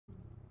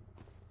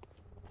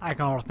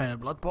حياكم مرة ثانية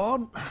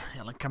بلودبورن.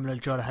 يلا نكمل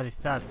الجولة هذه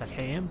الثالثة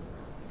الحين.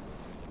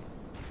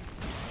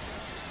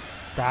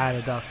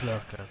 تعال دارك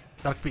لوركر،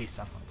 دارك بيس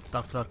عفوا،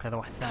 دارك لوركر هذا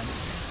واحد ثاني.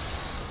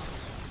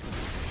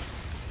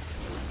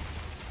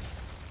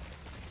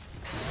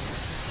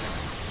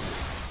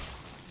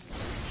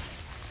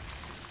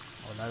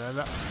 أو لا لا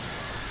لا،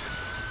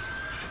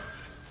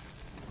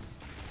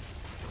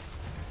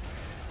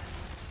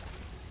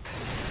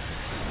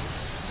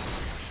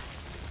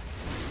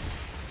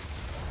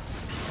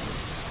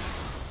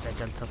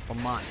 استعجلت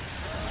الطماع.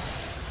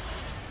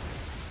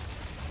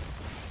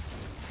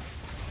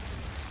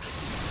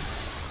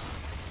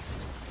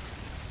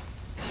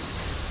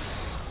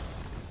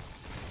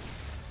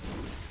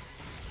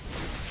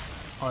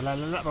 أو لا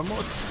لا لا،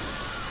 بموت.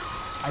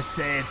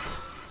 حسيت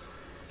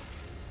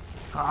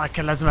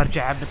كان لازم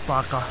ارجع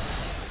بالطاقة،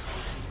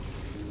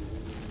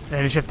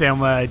 يعني شفت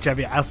يوم جاب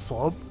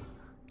يعصب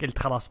قلت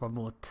خلاص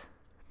بموت.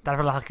 تعرف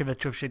اللحظة كذا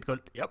تشوف شيء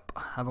تقول يب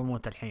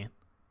بموت الحين.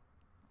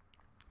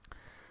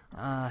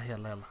 يلا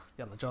يلا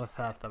يلا، الجولة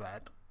الثالثة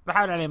بعد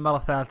بحاول عليه مرة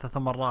ثالثة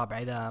ثم الرابعة،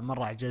 إذا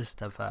مرة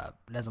عجزت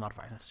فلازم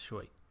أرفع نفسي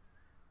شوي.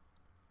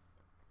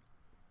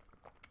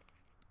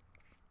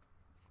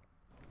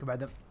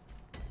 وبعدين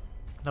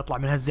نطلع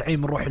من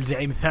هالزعيم نروح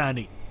لزعيم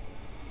ثاني.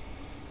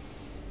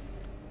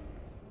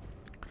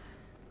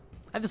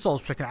 هذه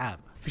صوص بشكل عام،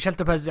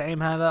 فشلت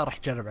بهالزعيم هذا راح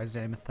جرب على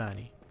الزعيم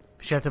الثاني،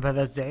 فشلت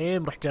بهذا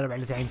الزعيم راح جرب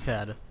على زعيم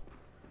ثالث،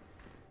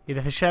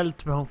 إذا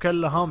فشلت بهم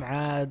كلهم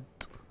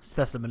عاد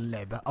استسلم من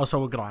اللعبة أو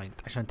سوي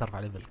جرايند عشان ترفع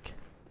ليفلك.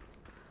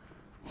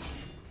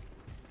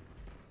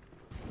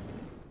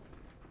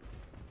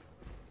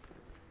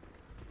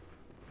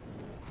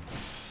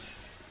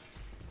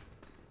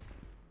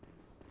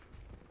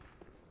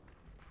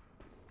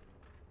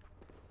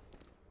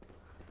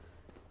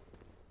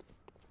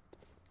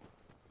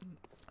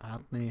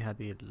 عطني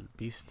هذه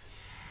البيست،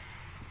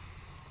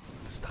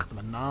 استخدم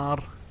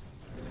النار.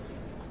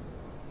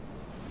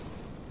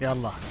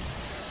 يلا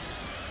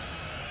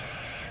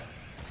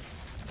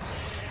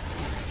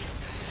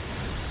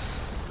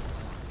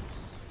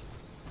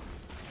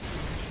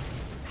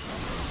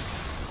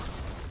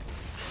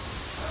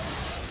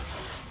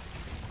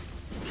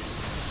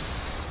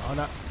أو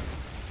لا،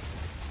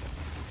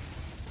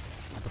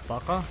 هذه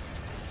الطاقة.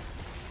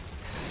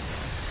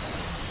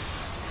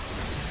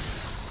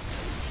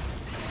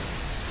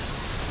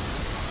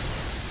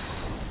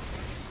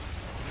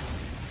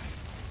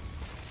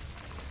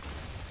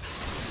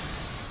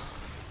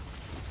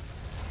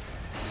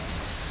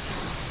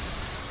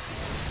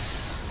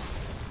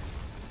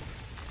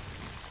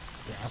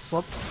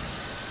 يعصب.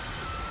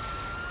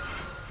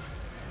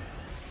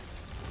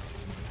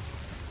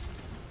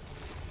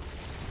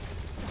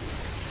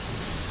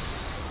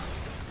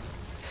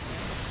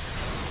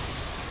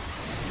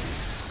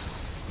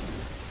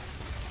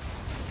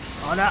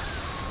 أو لا،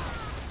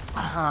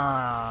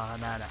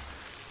 لا لا،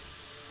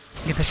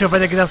 قلت اشوف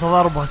اذا قدرت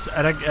اضربه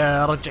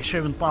ارجع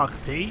شوي من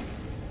طاقتي،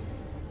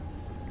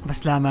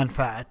 بس لا ما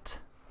نفعت.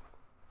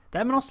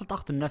 دائما اوصل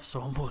طاقة النفس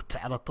واموت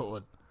على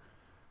طول.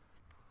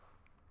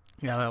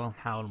 يلا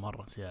نحاول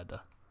مرة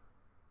زيادة،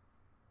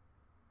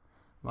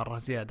 مرة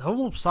زيادة. هو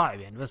مو بصعب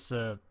يعني، بس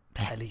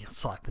حاليا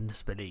صعب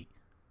بالنسبة لي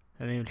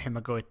لاني الحين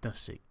ما قويت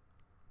نفسي.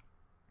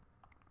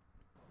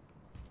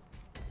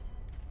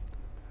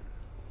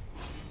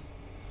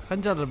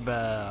 خلينا نجرب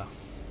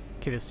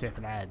كذا السيف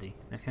العادي.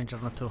 الحين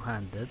جربنا تو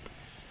هاندد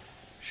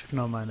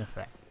شفناه ما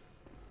نفع.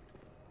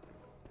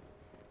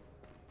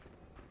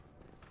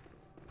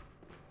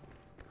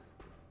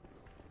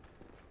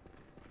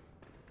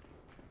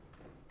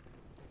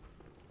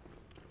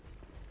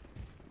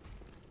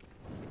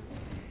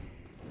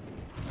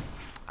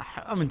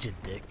 من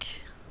جدك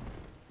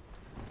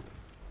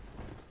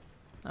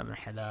من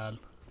حلال.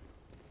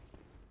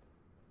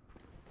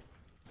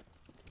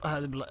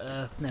 هذا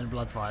اثنين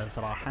بلاد فايل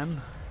صراحة.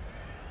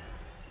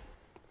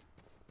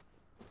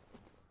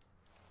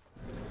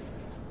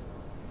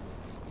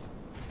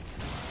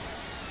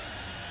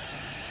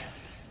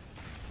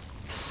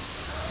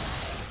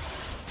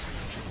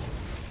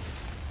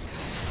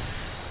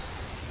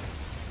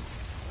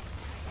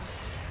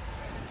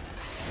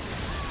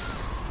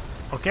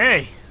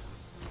 اوكي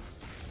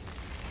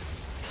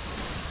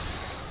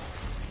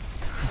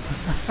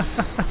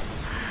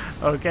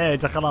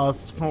اوكي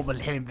خلاص مو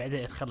بالحين،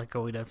 بعدين خليني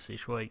اقوي نفسي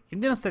شوي.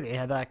 يمدينا استدعي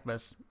هذاك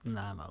بس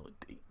لا ما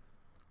ودي.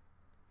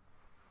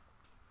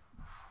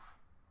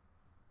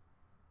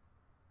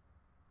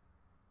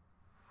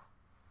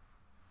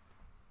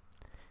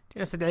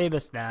 يمدينا استدعيه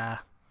بس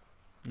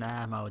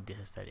لا ما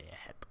ودي استدعي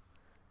احد.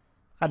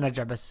 خلنا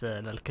نرجع بس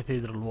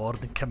للكاثيدرال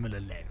وورد نكمل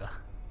اللعبة.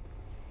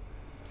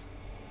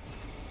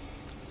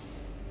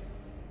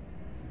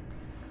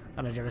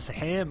 خلنا نرجع بس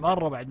الحين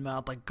مرة بعد ما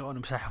طقوني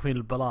مسحفين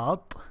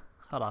البلاط.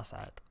 خلاص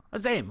عاد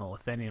الزعيم هو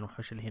الثانيين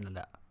وحوش اللي هنا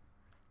لا.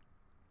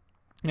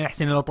 يعني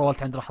احسن لو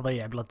طولت عند راح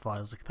اضيع بلاد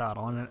فايلز كثار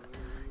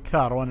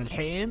وانا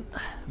الحين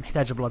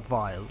محتاج بلاد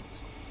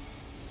فايلز.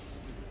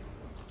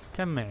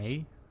 كم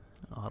معي؟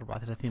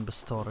 34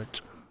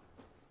 بالستورج.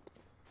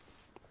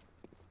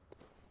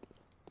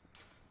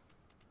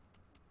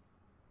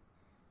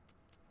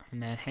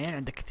 احنا الحين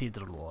عند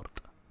كاثيدرال وورد.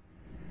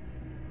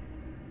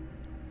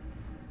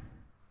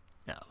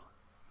 يلا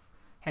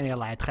الحين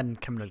يلا عاد خلينا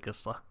نكمل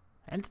القصة.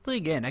 عندي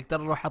طريقين،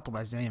 اقدر اروح اطبع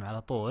الزعيم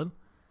على طول،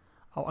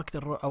 او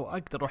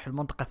اقدر اروح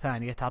المنطقة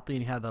ثانية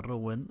تعطيني هذا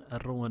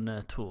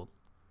الرون تول،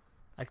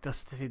 اقدر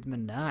استفيد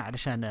منه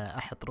علشان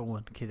احط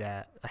رون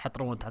كذا، احط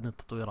رون تعطيني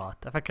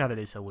تطويرات. افكر هذا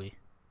اللي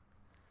يسويه،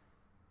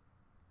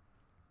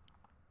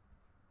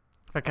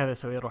 فكذا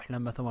اسوي، اروح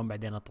لما ثم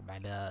بعدين اطبع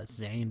على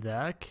الزعيم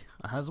ذاك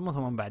اهزمه،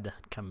 ثم بعده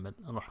نكمل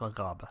نروح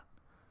للغابة.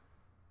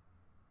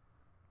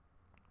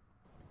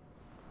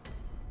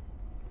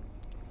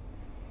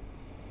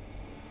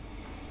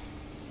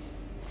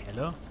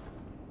 حلو.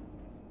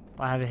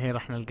 طبعا هذه هي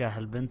راح نلقاها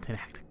البنت هنا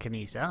حقت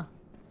الكنيسة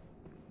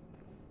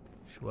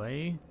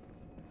شوي.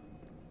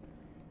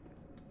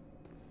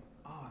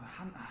 Oh, the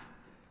hunter.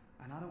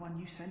 Another one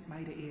you sent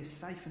made it here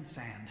safe and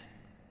sound.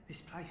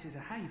 This place is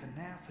a haven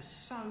now for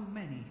so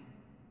many.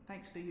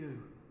 Thanks to you.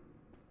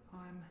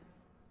 I'm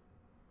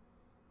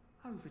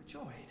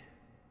overjoyed,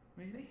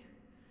 really,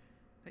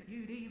 that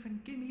you'd even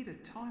give me the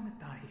time of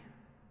day.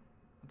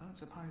 I don't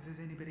suppose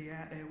there's anybody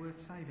out there worth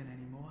saving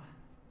anymore,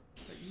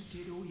 but you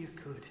did all you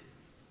could.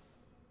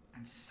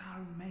 And so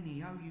many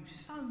owe you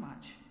so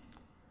much.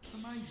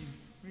 Amazing,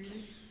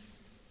 really.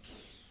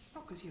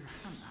 Not because you're a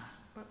hunter,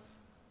 but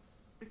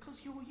because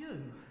you're you.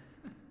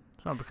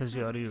 It's not because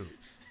you are you.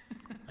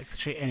 أكثر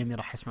شيء أنمي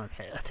راح أسمع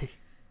بحياتي.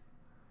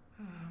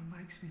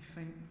 Makes me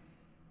think.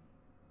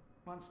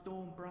 Once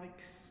dawn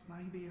breaks,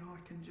 maybe I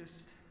can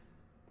just,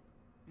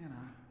 you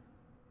know,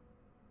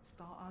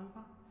 start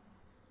over.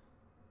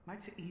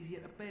 Makes it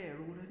easier to bear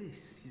all of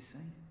this, you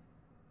see.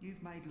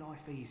 You've made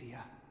life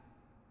easier.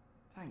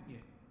 Thank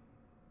you.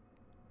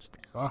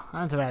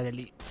 أنت بعد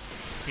اللي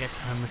جيت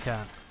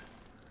هالمكان.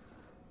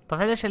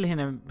 طيب ليش اللي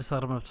هنا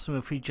بصير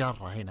مرسوم في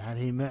جرة هنا؟ هل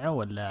هي معه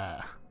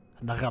ولا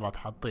إنه غلط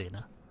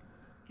حاطينه؟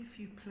 If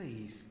you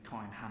please,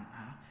 kind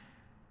hunter,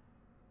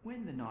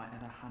 when the night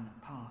of the hunt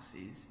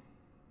passes,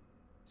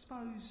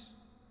 suppose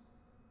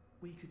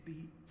we could be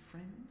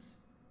friends?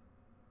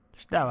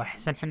 إيش دعوة؟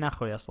 أحسن حنا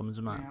أخوي أصلا من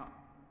زمان. Now,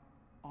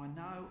 I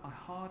know I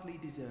hardly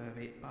deserve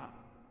it, but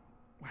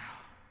well,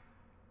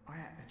 I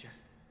had to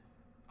just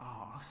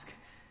ask,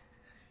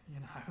 you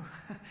know.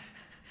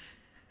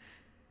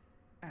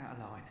 Out of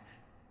line,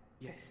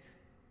 yes,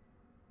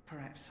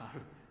 perhaps so,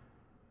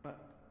 but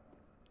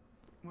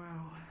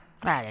well.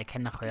 ما عليك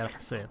حنا أخوي راح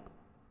يصير.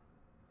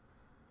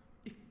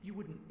 If you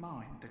wouldn't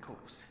mind, of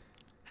course.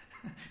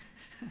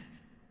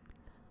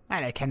 ما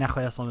عليك حنا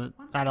أخوي أصلا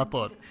على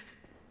طول.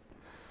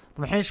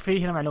 طب الحين ايش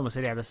في هنا معلومة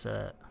سريعة بس.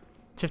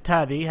 شفت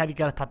هذه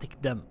قالت تعطيك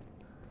دم،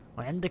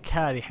 وعندك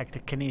هذه حقت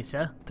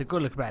الكنيسة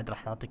تقول لك بعد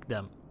راح تعطيك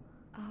دم.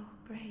 Oh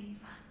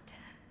brave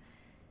hunter,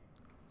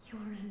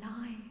 you're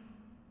alive.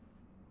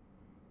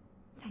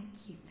 Thank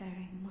you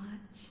very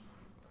much.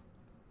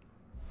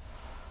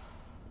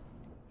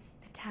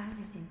 The town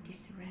is in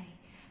disarray,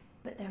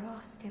 but there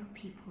are still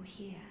people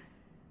here.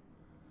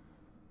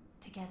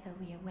 Together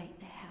we await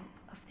the help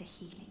of the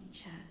healing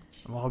church.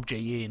 ما هو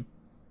بجايين.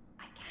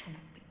 I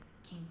cannot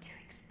begin to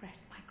express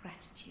my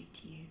gratitude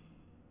to you.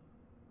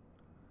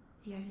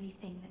 The only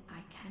thing that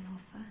I can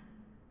offer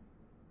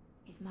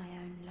is my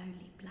own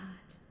lowly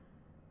blood,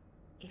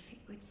 if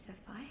it would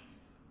suffice.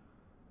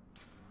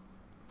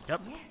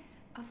 Yep. Yes,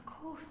 of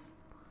course.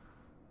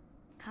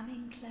 Come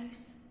in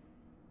close.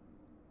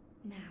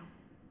 Now,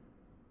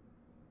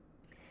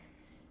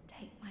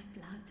 take my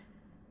blood.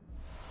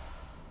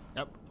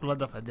 يب والله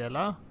دفع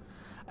ديلا.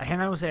 الحين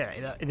معلومة سريعة،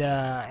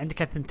 إذا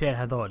عندك الثنتين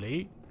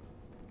هذولي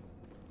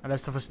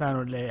لبس فستان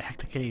ولا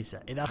حقت الكنيسة،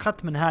 إذا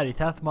أخذت من هذه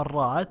 3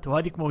 مرات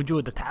وهذيك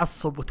موجودة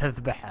تعصب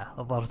وتذبحها،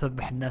 الظاهر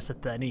تذبح الناس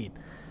الثانيين،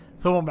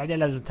 ثم بعدين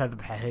لازم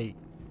تذبحها هي.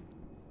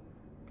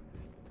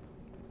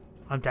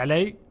 فهمت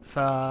علي؟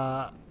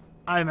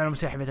 هاي معلومة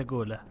سريعة حبيت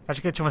أقوله،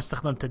 فعشان كذا تشوف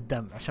استخدمت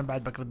الدم عشان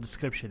بعد بقرا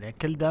الديسكربشن، يعني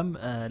كل دم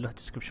له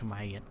ديسكربشن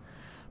معين.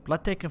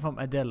 Blood taken from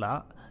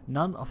Adela,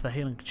 none of the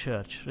healing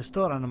church.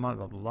 Restore and blah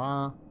blah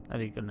blah.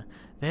 هذه قلنا.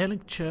 The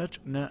healing church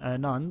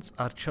nuns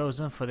are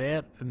chosen for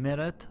their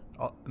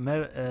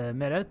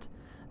merit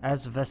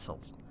as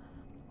vessels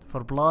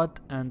for blood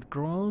and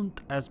crowned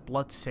as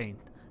blood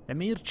saint. The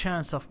mere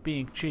chance of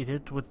being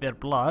treated with their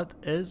blood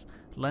is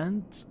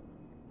lends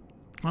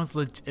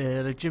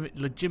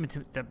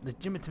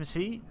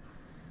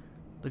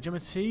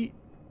legitimacy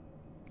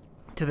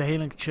to the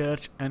healing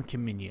church and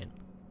communion.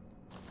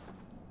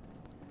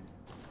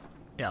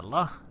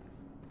 يلا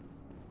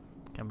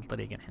كمل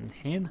طريقنا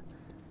الحين.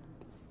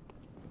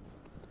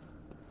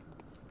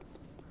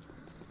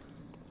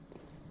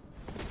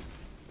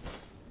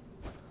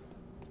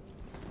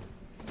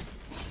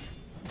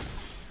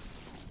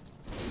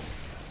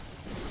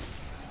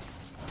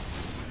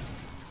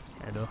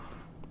 حلو.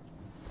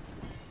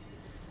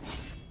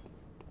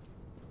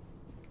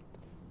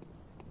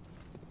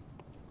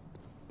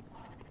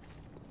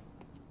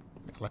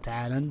 يلا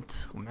تعال انت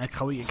ومعك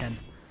خويك انت.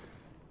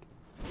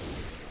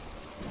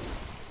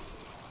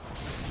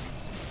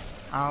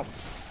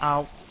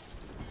 أو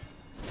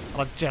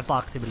رجع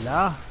طاقتي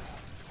بالله.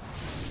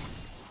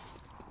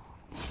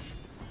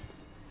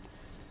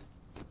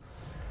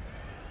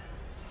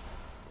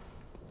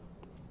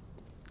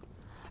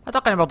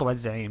 اتوقع اني بطبع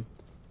الزعيم،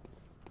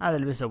 هذا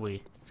اللي بسويه.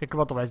 شكل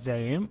بطبع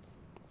الزعيم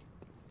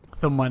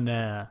ثم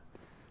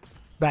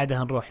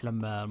بعدها نروح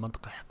لما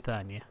المنطقة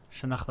الثانية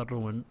عشان ناخذ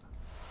الرون.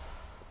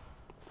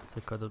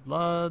 كود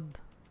بلاد.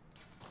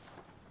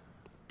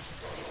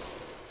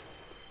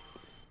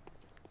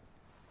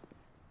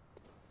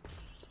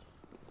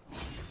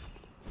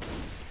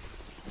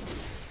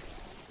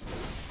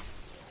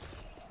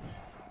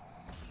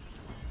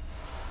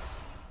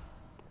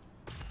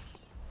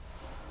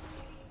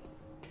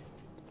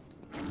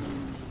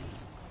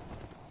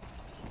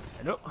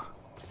 حلو.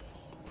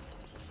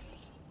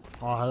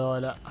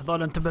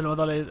 هذول انتبهوا،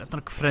 هذول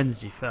يعطونك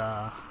فرنزي ف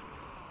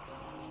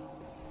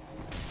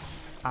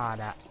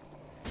لا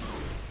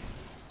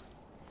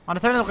انا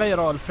توني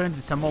غيروا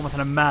الفرنزي سموه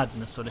مثلا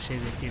مادنس ولا شيء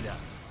زي كذا.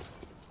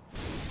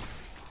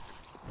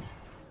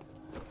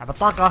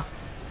 بالطاقة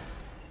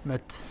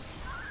مت.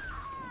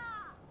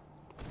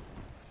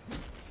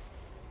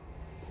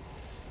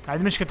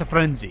 هذه مشكلة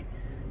فرنزي،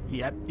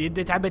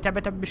 يبدا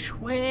يتعبى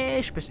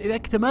شويش، بس اذا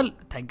اكتمل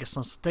تنقص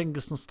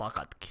نص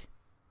طاقتك،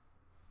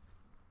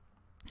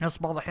 نص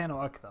بعض الاحيان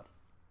واكثر.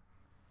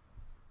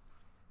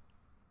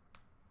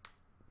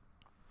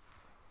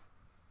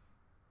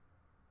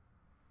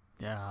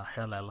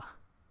 يلا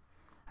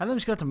هذا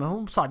مشكلتهم،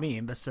 هم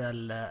صعبين بس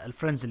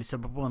الفرنز اللي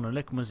يسببونه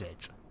لك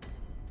مزعج.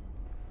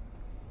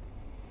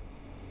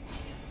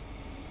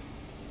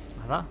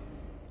 هذا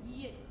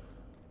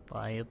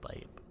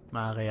طيب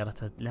ما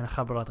غيرت لان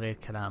خبرت غير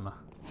كلامه.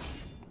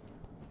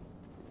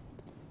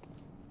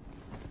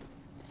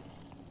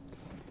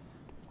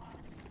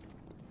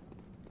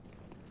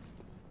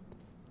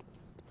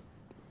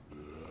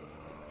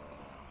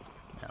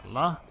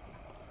 يلا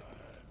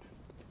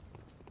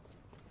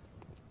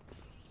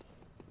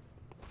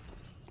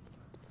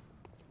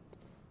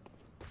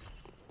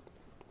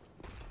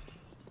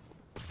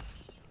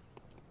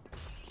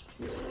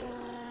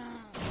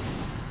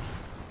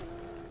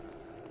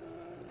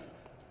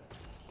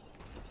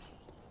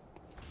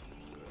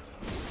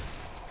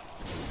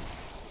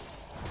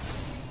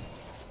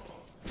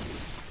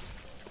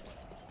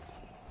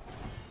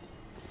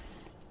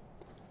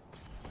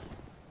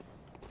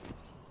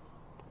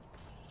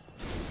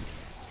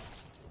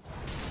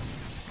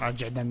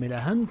رجع دمي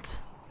لهنت.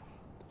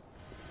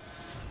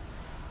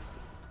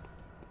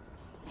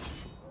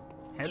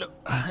 حلو.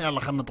 يلا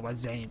خلنا نطبع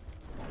الزعيم.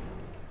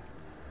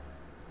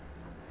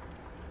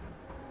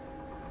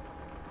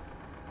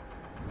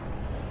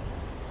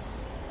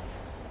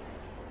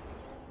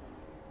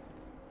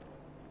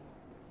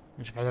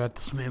 نشوف على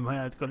التصميم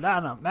هنا تقول لا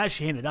انا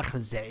ماشي هنا داخل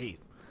الزعيم.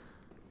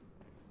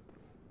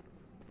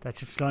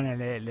 تشوف شلون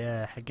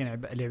يعني حقين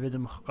اللي يعبدوا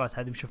المخلوقات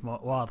هذه بنشوف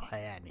واضحة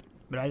يعني،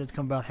 بالعادة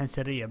تكون بعض الحين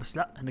سرية بس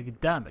لا هنا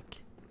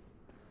قدامك.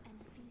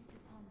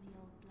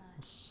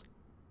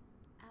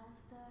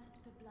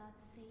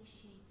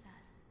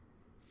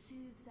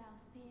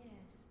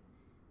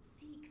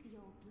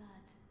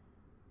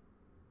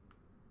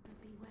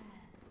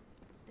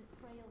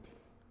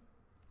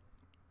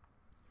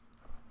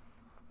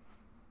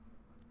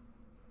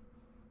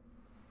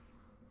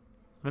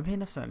 ما هي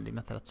نفسها اللي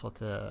مثلت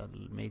صوت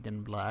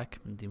الميدن بلاك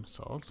من ديم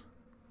سولز؟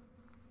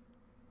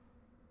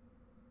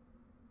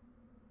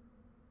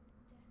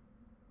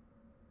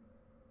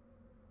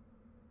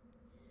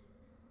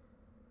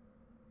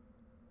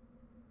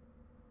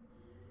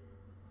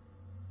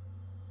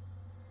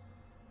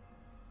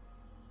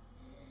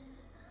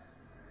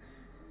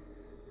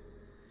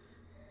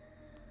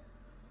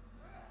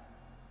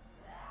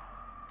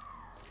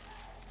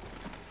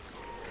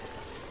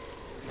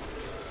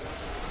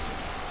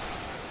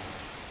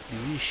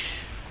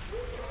 ايش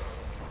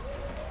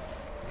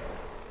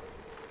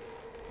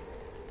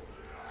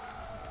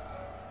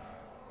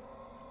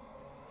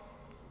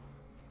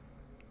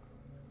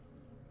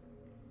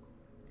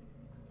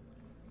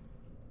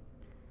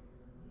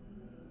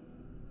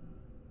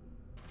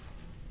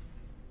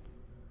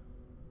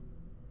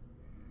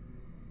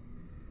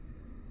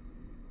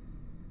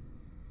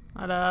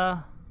هلا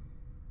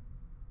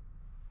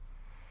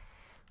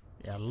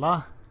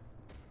يلا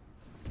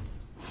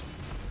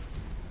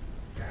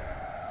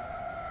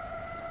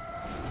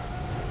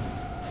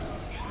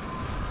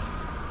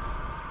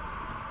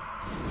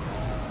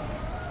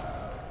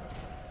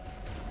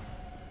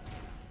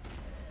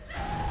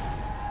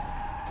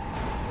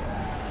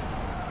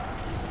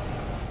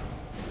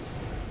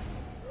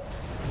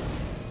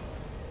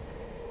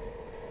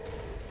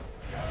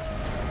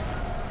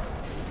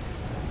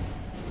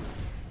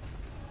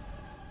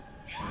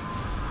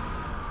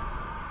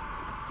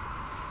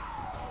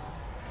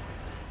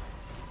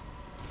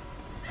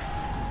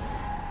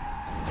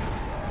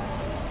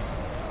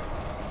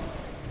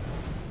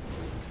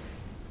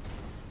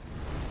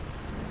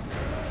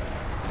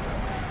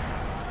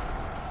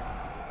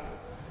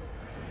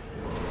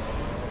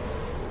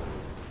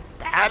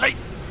تعالي.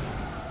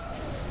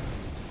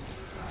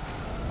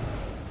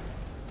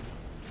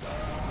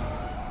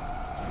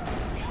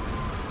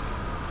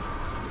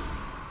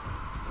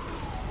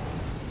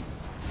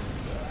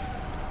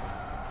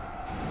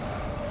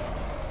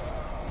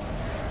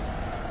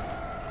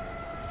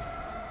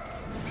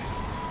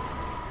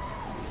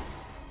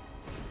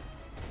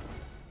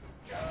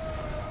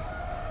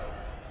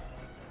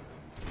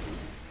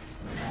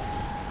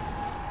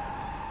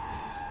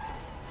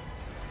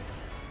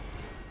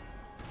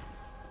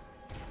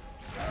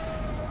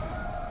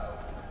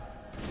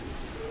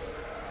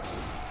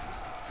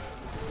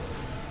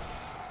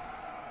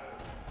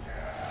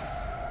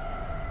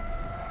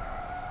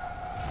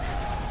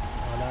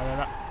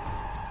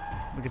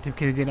 قلت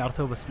يمكن يديني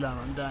ار2 بس لا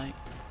ما مداني.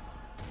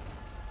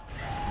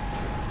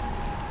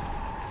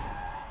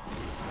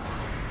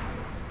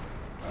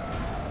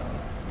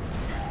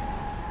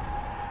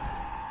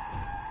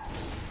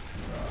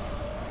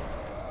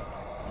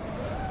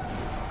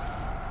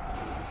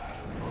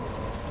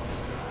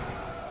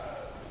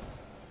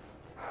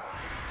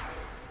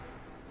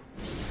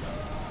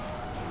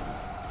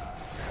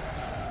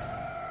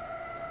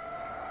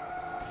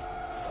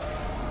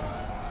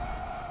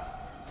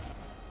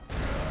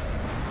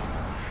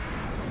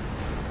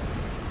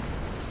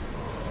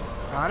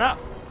 لا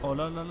او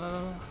لا لا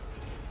لا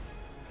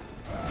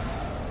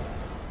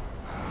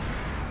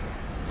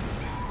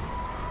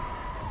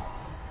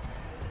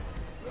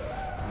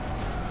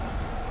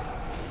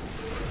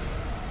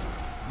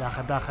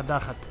لا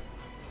داخل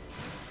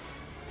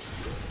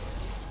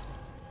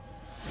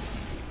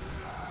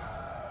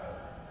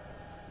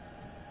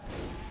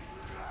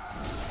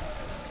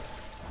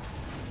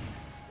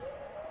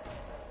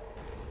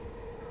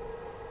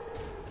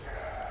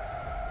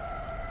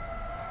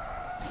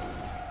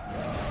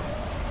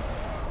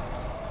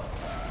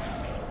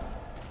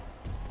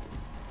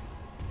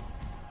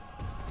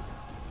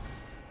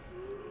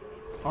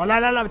او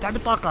لا بتعبي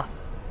الطاقة.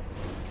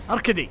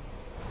 اركدي.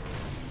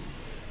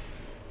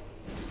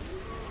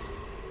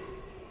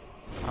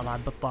 طلعت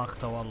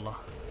بطاقته والله.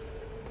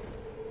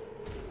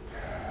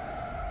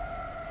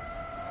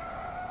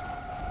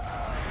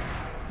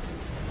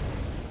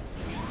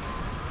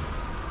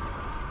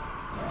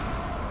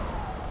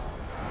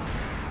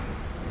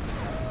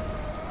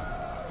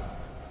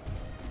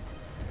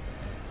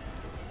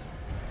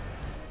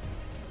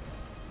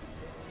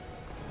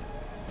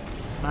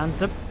 ما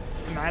انتب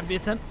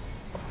معبية.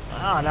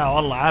 لا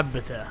والله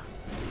عبته.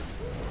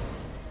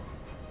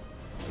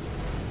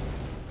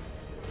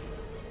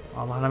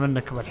 والله انا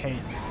منك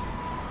بالحين.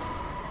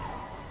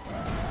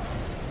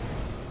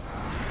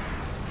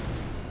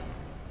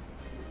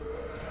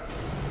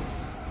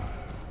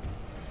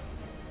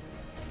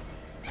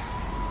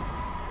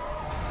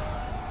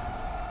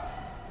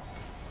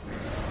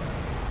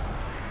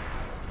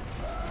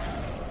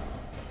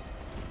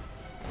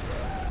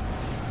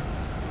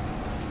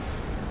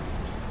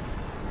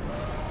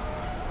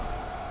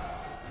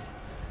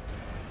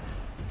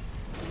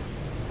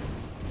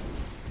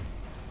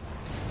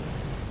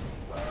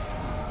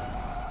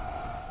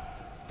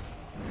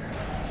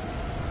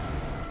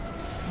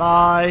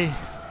 باي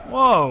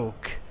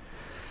ووك.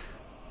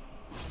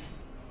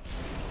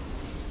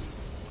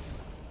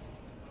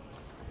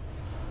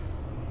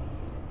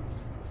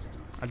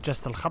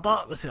 عجزت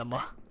الخطأ بس يلا.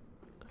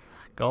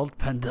 جولد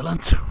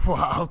بندلنت.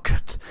 واو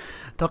كنت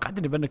توقعت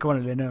اني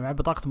بنكون لانه مع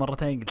بطاقته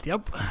مرتين قلت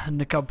يب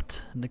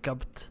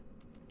نكبت.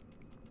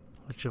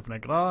 نشوف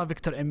نقرا.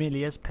 فيكتور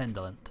اميليا's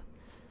pendant.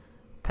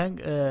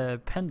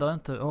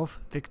 Pendant of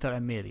Victor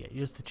Amelia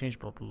used to change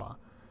blah blah.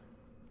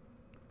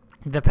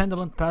 The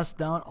pendulum passed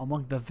down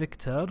among the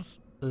victors.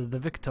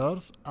 The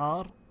victors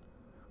are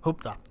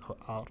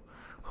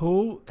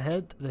who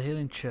head the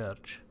healing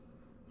church.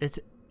 It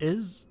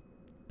is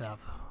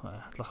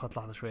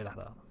لحظة شوي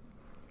لحظة.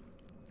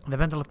 The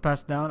pendulum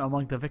passed down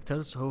among the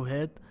victors who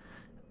head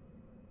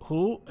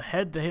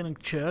the healing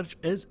church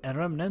is a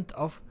remnant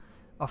of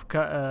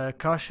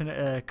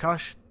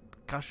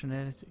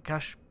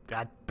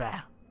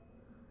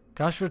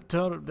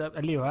كاشفتور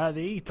اللي هو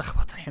هذه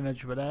تلخبط الحين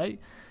الجبلاي.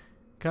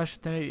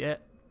 كاشتني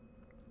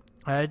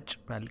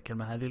مع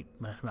الكلمة هذه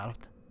ما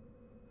عرفت.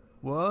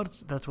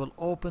 words that will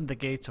open the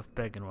gates of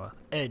Beginworth.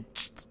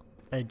 edged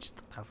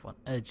عفوا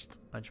edged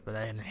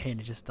الجبلاي الحين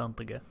جست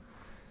انطقه.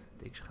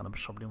 دقيقة خلنا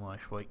بشرب لي مويه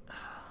شوي.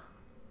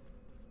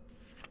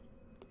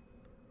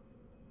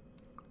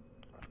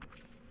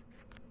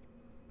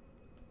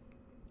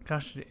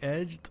 كاشتني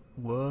edged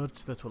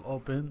words that will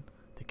open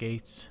the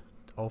gates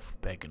of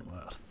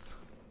Beginworth.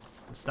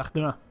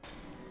 نستخدمه.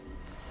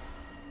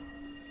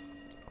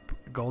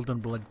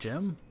 golden blood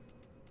gem.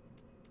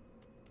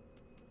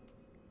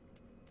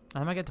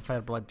 أنا ما قلت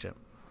fire blood gem.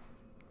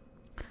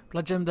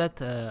 blood gem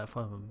that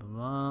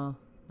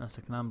نفس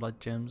الكلام blood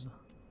gems.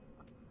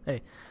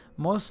 Hey,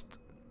 most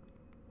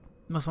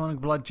Masonic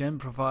blood gem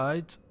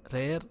provides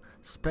rare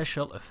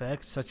special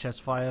effects such as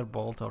fire,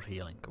 bolt or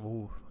healing.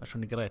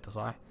 عشان قريته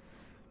صح؟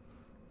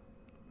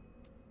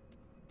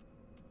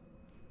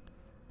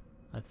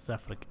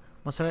 هتفرق.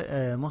 Most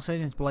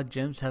radiant blood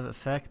gems have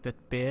effect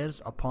that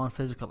bears upon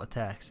physical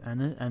attacks,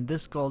 and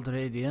this gold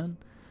radiant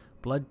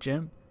blood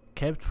gem,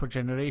 kept for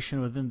generation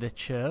within the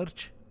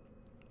church,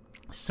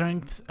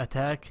 strength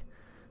attack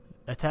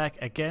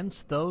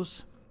against those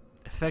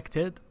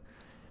affected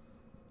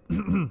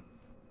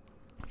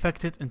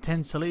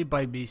intensely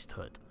by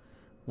beasthood.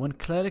 When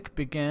cleric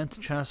began to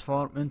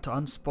transform into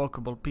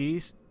unspeakable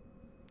beast,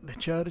 the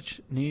church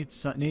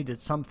needed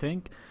something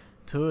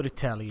to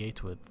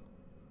retaliate with.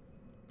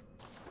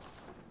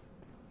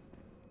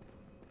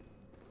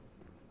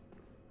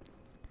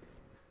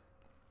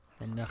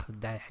 ناخذ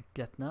الدعاية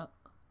حقتنا.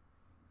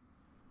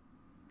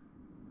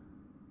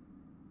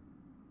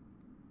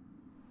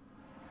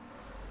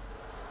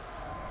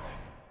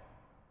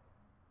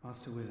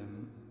 Master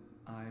Willem,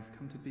 I've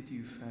come to bid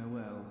you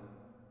farewell.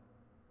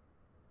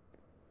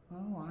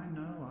 Oh,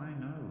 I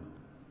know.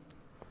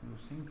 You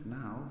think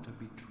now to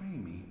betray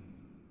me.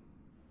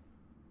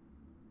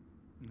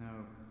 No,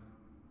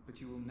 but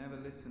you will never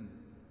listen.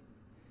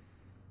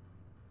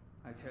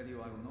 I tell you,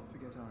 I will not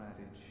forget our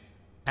adage.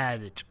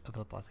 adage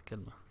أضغط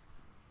الكلمة.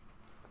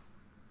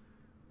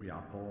 We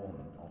are born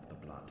of the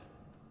blood.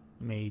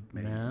 Made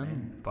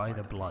man by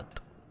the blood.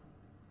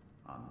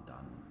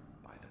 Undone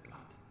by the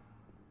blood.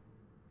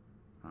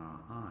 Our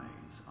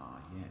eyes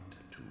are yet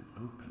to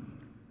open.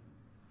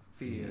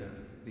 Fear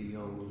the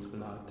old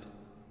blood.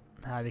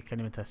 هذه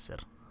كلمة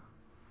السر.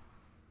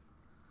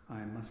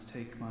 I must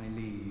take my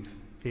leave.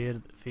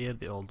 Fear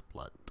the old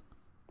blood.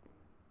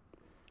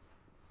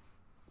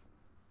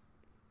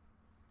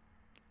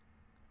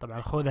 طبعا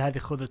الخوذة هذه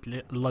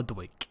خوذة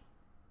لودويغ.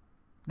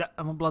 لا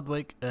مو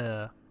بلودويغ،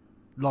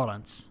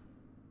 لورنس.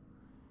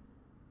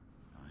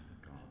 By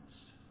the gods,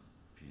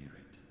 fear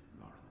it,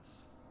 Lawrence.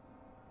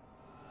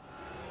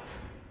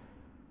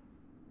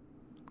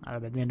 هذا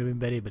بعدين نبي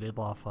نبري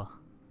بالإضافة.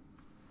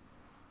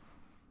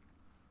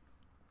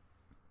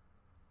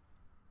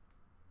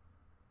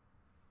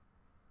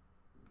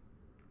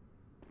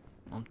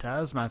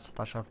 ممتاز. مع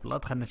 19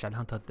 بلاد. خلينا نرجع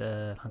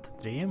الهانتد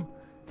دريم.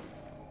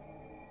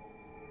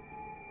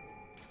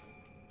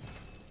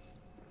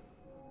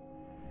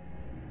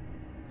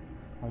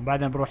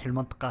 وبعدين بروح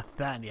للمنطقة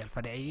الثانية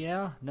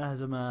الفرعية،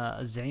 نهزم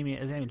الزعيم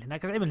اللي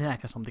هناك. الزعيم اللي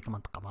هناك اصلا ديك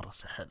المنطقة مرة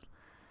سهل،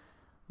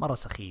 مرة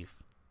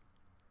سخيف.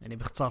 يعني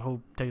باختصار هو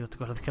تقدر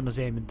تقول هذا كأنه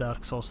زي من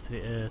دارك سولز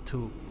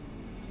 2.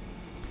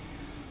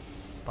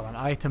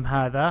 طبعا ايتم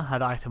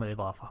هذا ايتم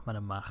الإضافة، ما انا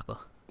ماخذه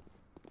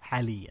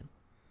حاليا.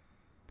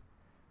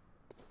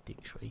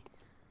 دقيقة شوي.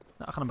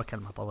 لا خلنا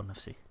بكلمها اطور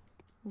نفسي.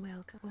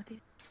 Welcome. What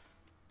is...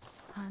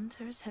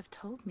 Hunters have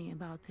told me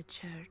about the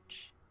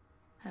church,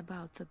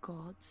 about the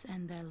gods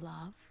and their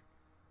love.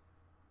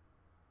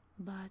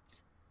 But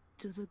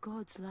do the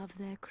gods love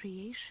their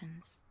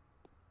creations?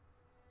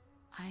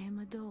 I am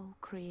a doll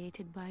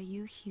created by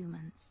you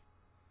humans.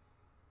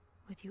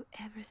 Would you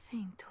ever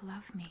think to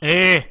love me?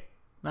 ايه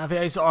ما في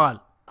اي سؤال.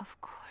 Of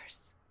course.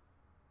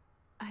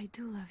 I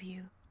do love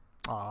you.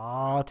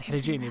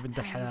 تحرجيني Isn't بنت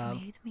that how you've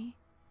الحلال. made me?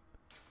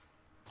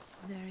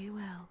 Very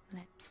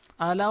well.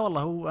 لا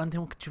والله هو انت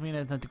ممكن تشوفين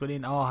انت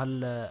تقولين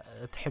هل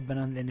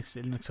تحبنا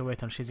لانك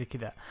سويت شيء زي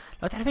كذا.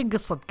 لو تعرفين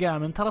قصة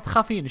جامن ترى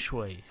تخافين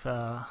شوي ف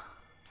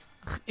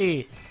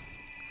ايه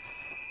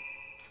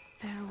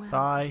Farewell.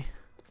 باي.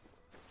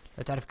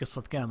 لو تعرف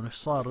قصة جامن وش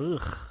صار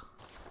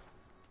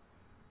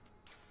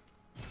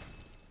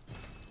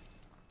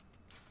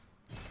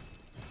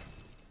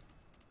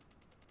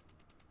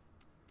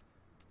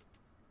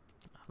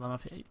ما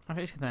في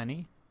اي شيء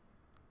ثاني.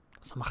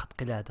 اصلا ما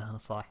اخذت قلادة انا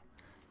صراحة.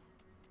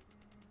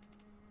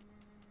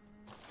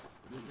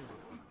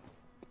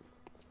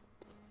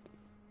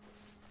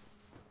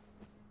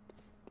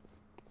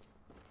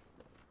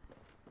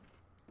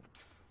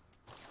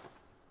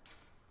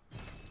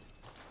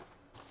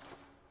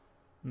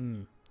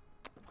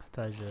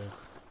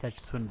 احتاج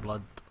توين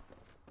بلاد.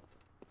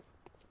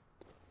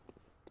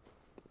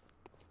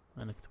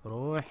 انا كنت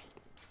بروح.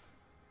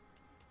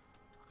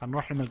 خلينا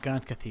نروح لملقانة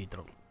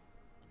كاثيدرال.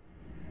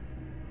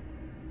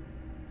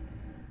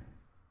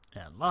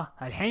 يلا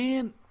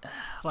الحين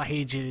راح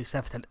يجي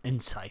سالفة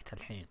الانسايت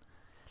الحين،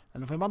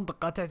 لانه في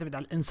منطقة تعتمد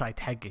على الانسايت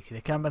حقك. اذا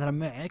كان مثلا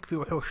معك في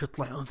وحوش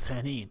يطلعون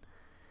ثانيين،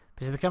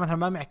 بس اذا كان مثلا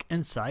ما معك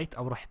انسايت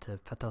او رحت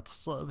بفترة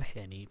الصبح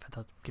يعني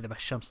فترة كذا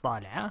بالشمس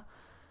طالعة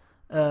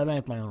ما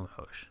يطلعون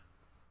وحوش.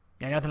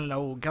 يعني مثلا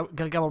لو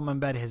قبل ما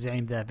نباري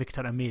الزعيم ذا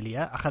فيكتور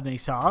اميليا اخذنا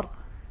يسار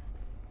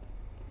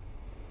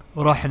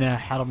ورحنا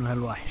حاربنا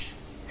هالوحش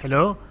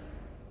حلو.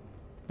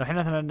 لو احنا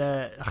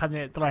مثلا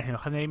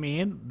اخذنا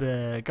يمين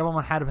قبل ما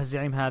نحارب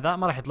هالزعيم هذا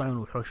ما راح يطلعون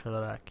وحوش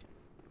هذولاك.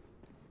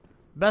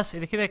 بس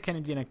اذا كذا كان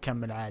يمدينا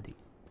نكمل عادي.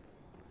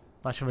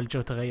 طيب شوف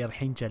الجو تغير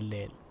الحين جا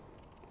الليل.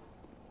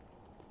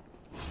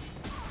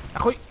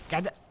 اخوي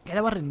قاعد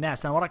اوري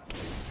الناس انا وراك.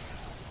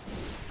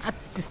 عاد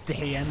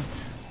تستحي انت.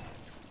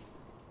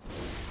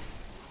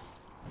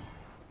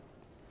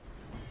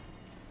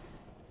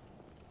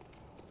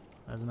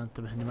 لازم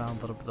انتبه اني ما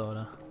انضرب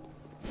ذولا.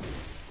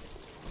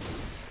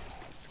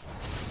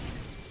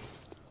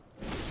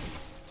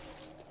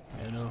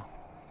 حلو.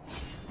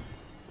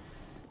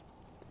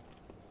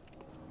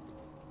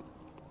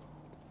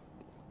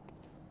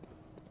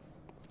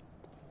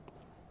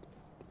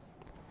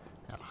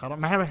 يلا خلاص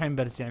ما احنا الحين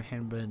برز يعني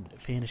الحين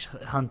في هنا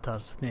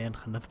هانترز 2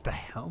 خلينا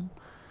نذبحهم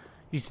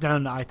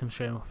يجدعون ايتم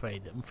شوي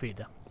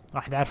مفيدة.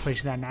 واحد عارف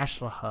يجدعنا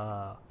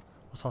 10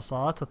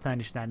 رصاصات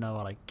والثاني يجدعنا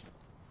ورق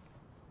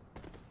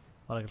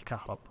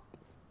الكهرب.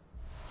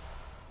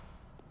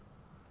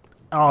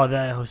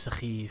 ذا يا هو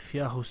سخيف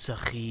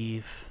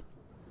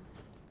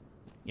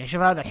يعني.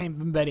 شوف هذا الحين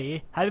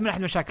بنبريه. هذه من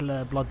احد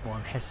مشاكل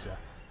بلودبورن احسه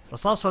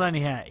رصاص ولا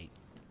نهائي.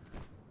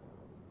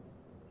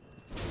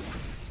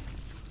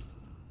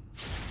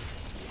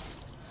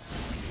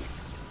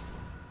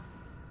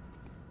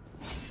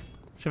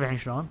 شوف الحين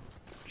شلون.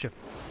 شوف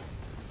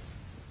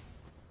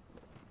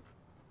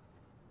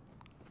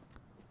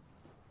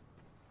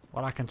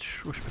وراك انت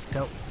وش بك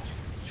تو؟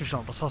 شو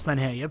شلون الرصاص لا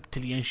نهاية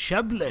يبتلي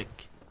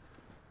ينشبلك.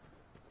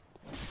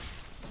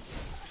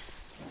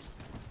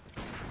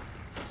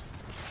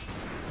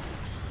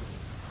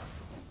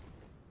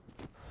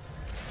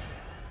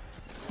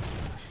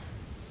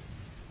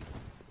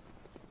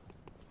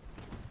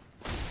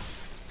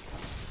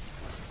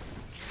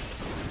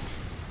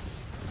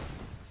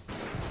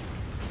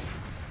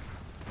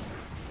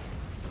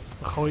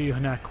 اخوي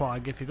هناك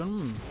واقف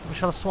يقول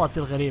وش الاصوات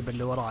الغريبة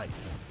اللي وراي؟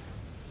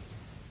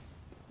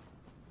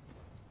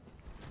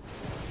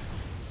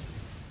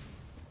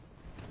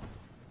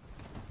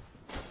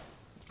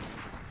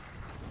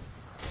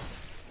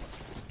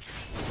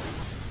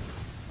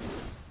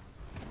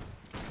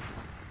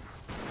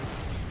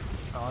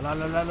 لا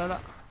لا لا لا لا،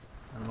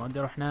 انا ما ودي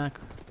اروح هناك،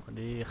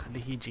 ودي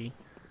خليه يجي.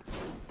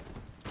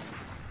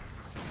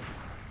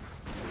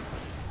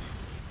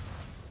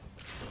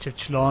 شفت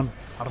شلون؟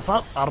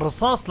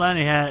 الرصاص لا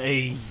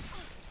نهائي.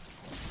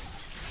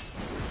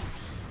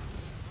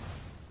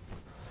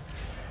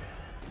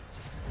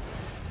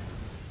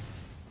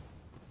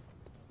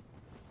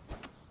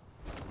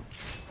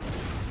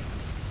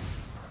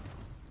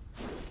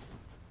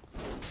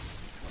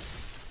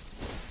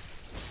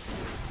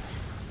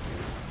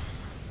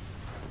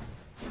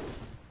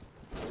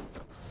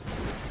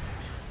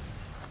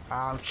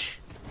 اوتش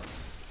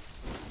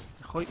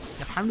اخوي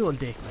يرحمني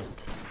والديك انت.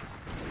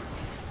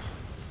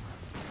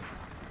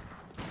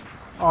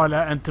 اوه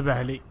لا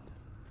انتبه لي.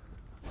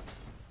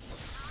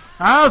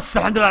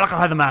 الحمد لله على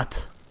الاقل هذا مات.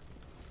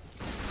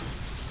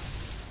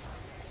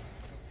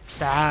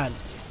 تعال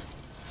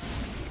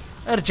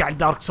ارجع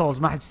لدارك سولز،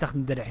 ما حد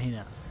يستخدم درع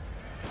هنا.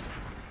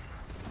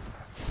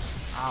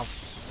 عاو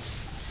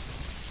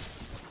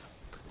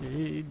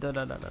لا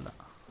لا لا لا لا.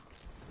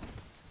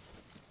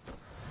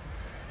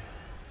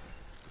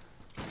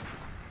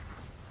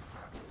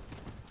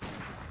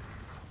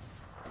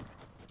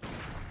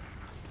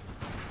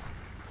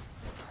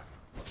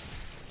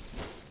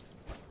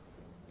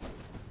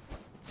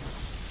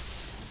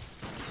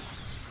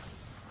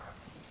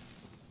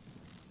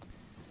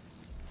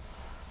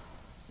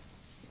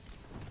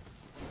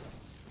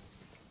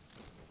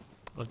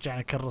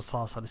 رجعنا كل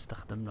رصاصة اللي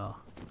استخدمناه.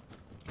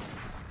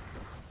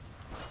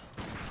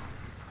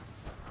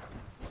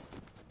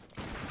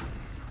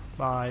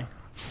 باي.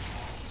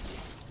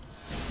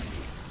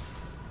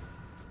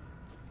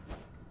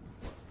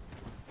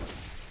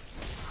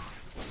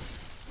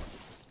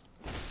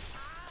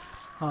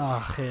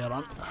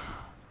 اخيرا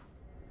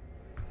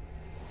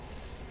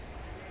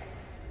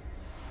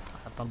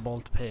حط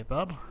البولت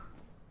بيبر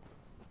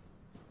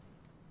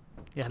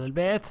يا اهل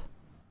البيت.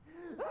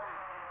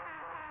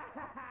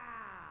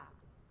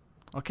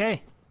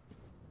 اوكي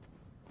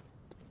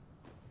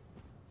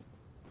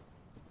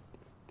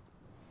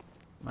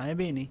ما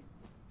يبيني.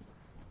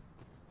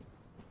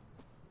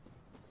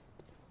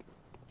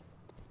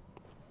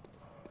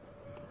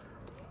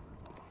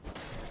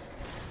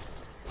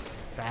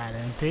 تعال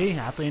انتي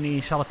اعطيني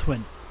اشارة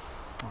توين.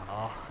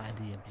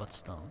 عادية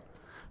بلودستون.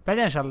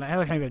 بعدين ان شاء الله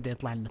هو الحين بيبدا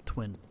يطلع لنا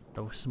توين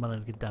لو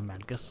استمرنا قدام مع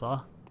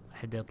القصة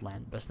حيبدا يطلع،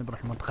 بس نبي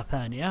نروح منطقة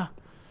ثانية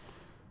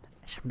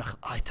عشان بناخذ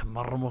ايتم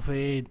مرة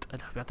مفيد.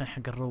 بيعطيني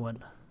حق الرون.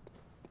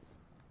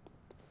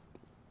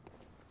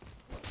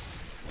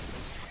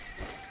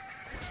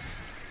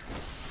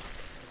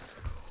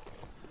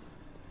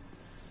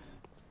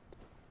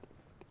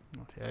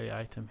 ما في اي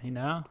ايتم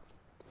هنا.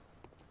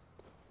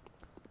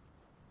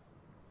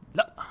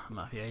 لا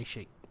ما في اي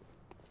شيء.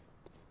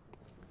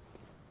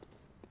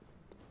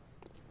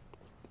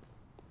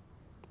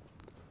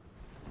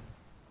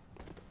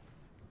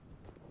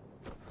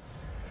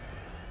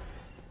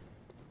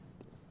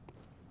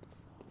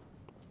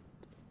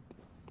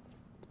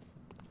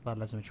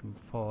 لازم اجي من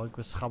فوق،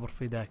 بس خبر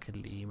في ذاك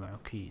اللي معه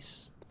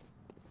كيس.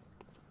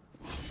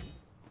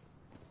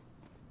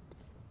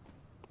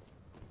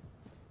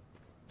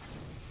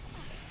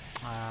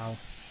 واو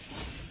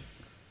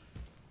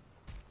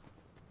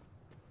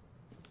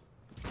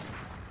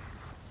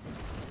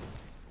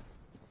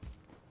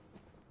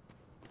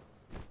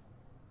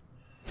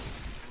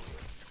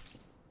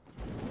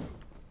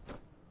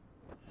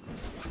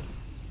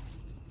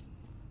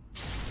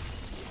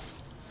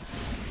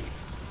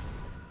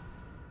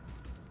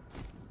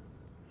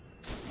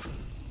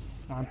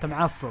انت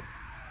معصب.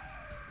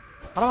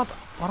 ورا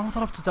ما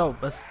ضربته تو،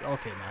 بس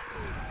اوكي مات.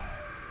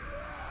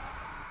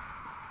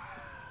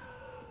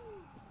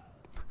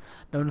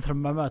 لو نثر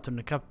ما مات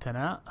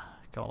ونكبتنا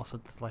والله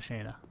صدق تطلع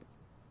شينا.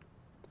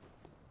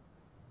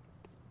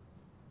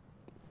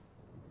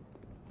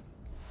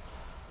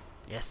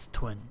 يس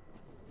توين.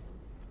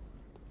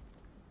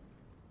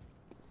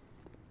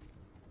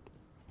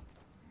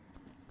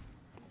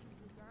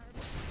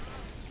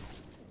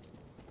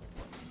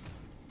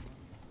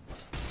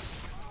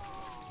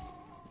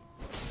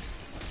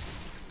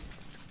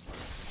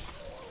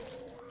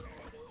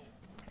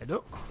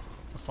 حلو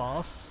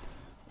رصاص.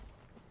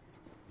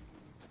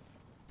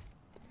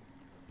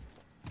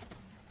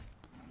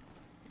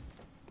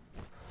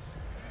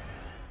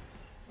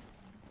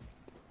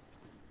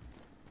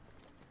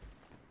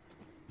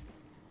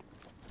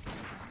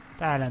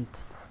 تعال انت.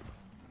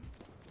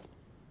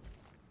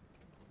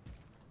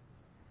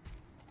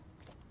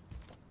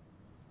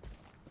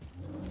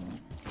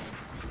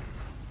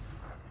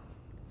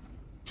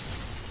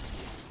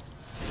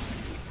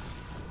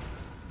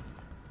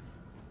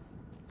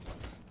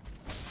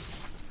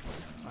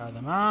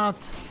 هذا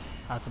مات.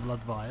 هات بلاد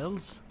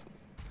فايلز.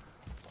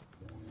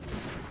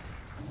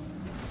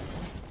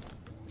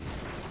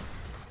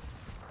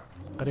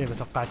 قريبة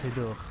توقعت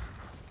يدوخ.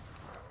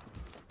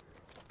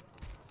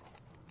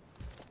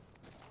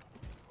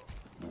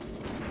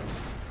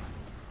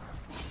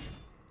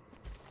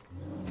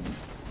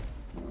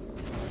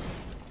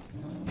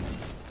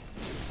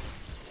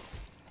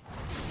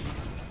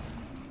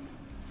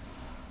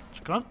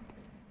 شكرا.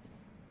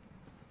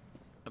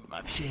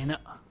 ما في شيء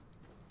هنا.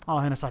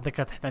 هنا صح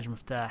ذكرت تحتاج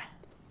مفتاح.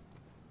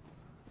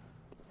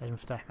 تحتاج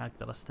مفتاح ما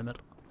اقدر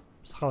استمر.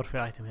 بس خبر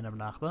في ايتم هنا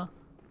بناخذه.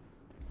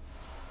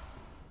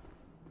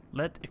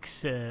 ليت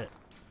اكس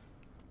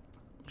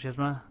شو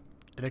اسمه؟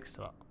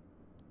 الاكسترا.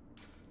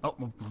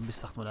 مو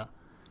بيستخدموا لا.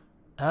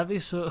 هذه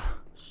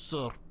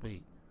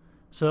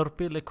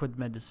سوربي liquid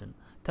medicine.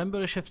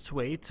 Temporary shifts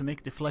weight to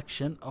make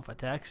deflection of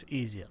attacks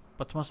easier,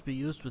 but must be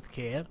used with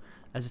care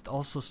as it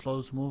also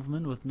slows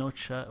movement with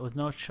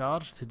no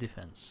charge to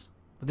defense.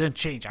 Don't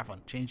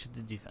change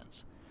to defense.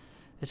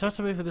 The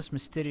recipe for this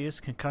mysterious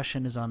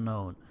concussion is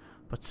unknown,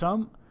 but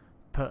some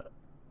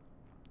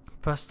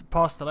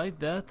postulate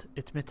that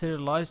it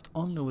materialized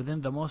only within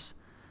the most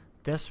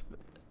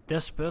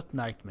desperate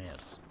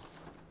nightmares.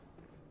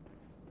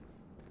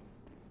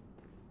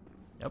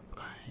 يب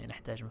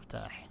نحتاج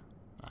مفتاح.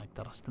 ما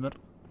اقدر استمر.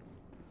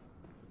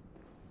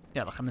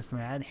 يلا خلنا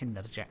نستمر عادي الحين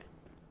نرجع.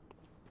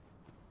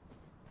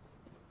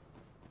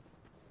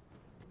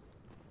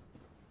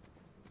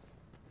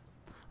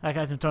 هاك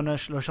اعتمدون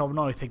لو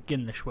شربناه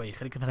يثقلنا شوي،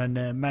 خليك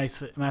مثلا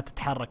ما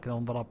تتحرك لو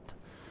انضربت،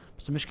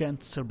 بس المشكلة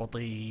انت تصير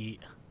بطيء.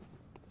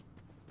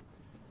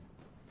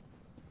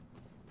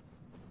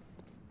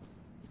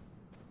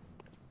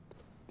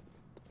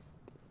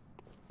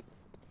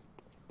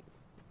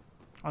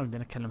 بدنا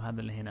نكلم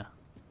هذا اللي هنا.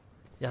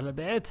 يا هلا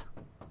بيت.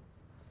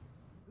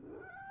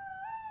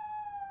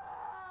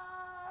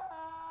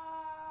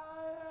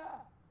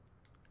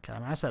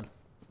 كلام عسل.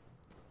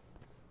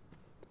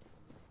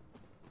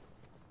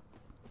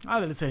 هذا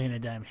اللي يصير هنا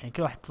دائما الحين،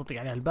 كل واحد تطق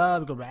عليه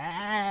الباب يقول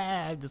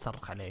يبدا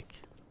يصرخ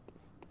عليك.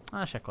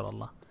 شكر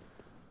الله.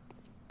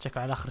 شكر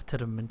على اخر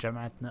ترم من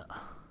جامعتنا.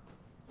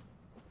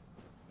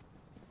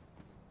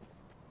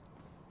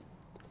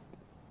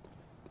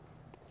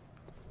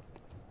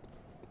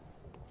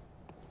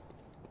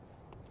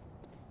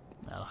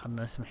 يلا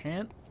خلنا نسمع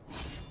الحين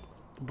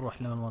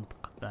نروح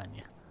للمنطقة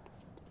الثانية.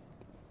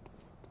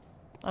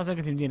 أصلا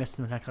كنت يمديني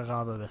أستلم هناك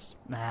غابة بس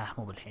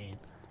مو بالحين.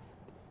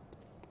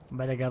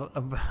 بعد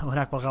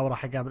هناك بالغابة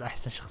راح أقابل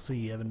أحسن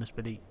شخصية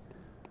بالنسبة لي.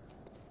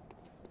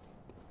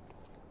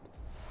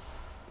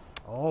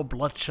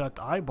 بلاد شوت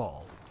اي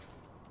بول.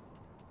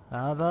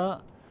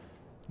 هذا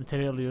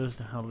material used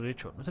in holy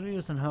ritual. Material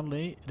used in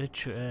holy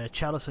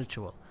chalice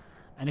ritual.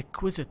 An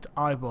exquisite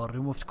eyeball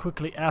removed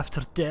quickly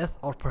after death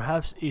or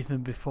perhaps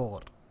even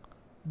before.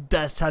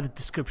 بس هذا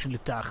الديسكربشن اللي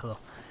بتاخذه،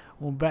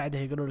 ومن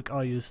بعدها يقولوا لك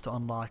used to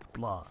unlock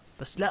blah.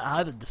 بس لا،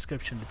 هذا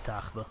الديسكربشن اللي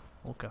بتاخذه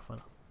مو كفن.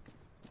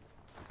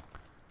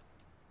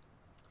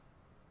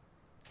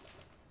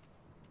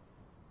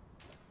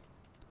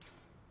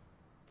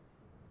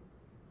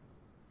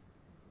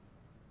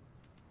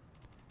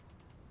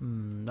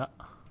 لا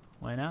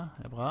وينه؟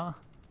 يبغاه.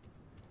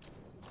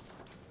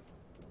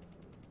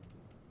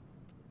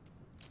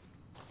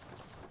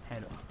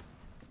 حلو.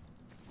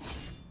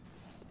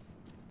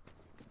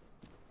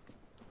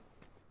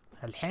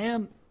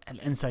 الحين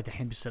الانسايت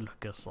الحين بيصير له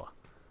قصة.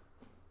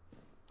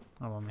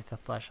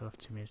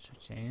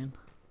 413,999 ان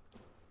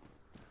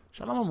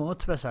شاء الله ما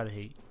موت، بس هذه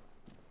هي.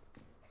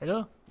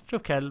 حلو.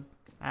 شوف كلب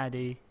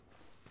عادي،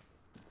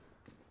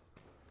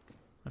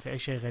 ما في اي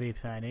شيء غريب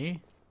ثاني.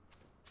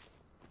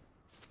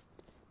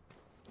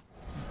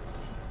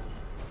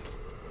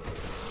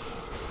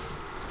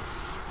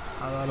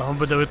 هذول هم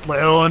بدأوا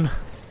يطلعون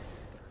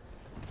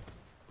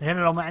هنا.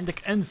 لو ما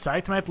عندك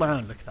انسايت ما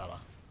يطلعون لك ترى.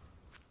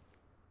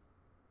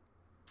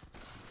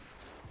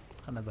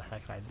 خلنا نذبح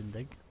راعي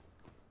البندق.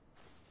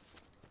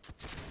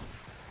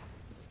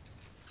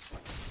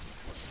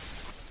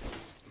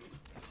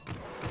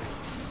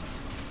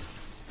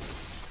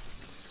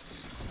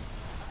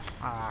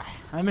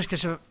 انا مشكلة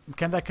شوف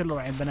المكان ذا كله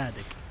راعي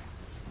بنادق.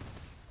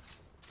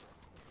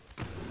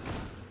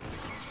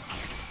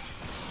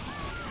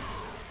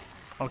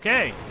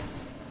 اوكي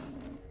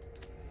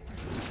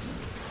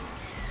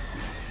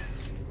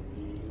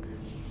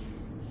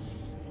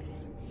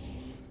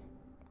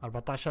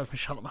 14,000 ان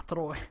شاء الله ما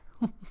تروح.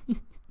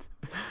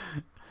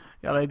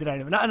 يلا يدري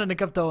علي. لا انا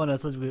نكبته وانا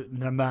صدق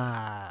انا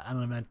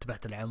ما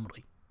انتبهت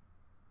لعمري.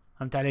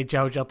 فهمت علي؟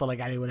 جا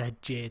طلق علي ولا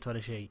هجيت ولا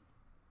شيء،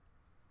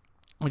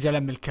 وجا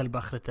لم الكلب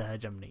اخرته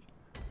هجمني.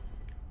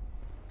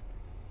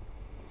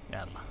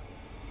 يلا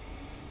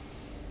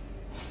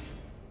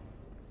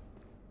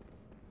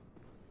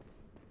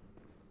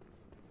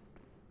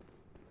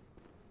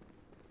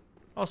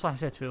او صح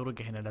نسيت في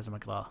ورقة هنا لازم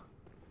اقراها.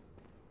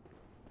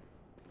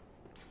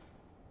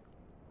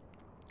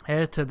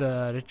 Here to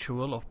the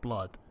ritual of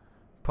blood.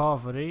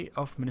 Poverty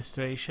of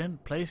ministration.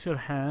 Place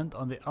your hand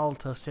on the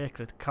altar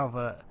sacred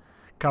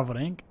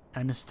covering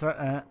and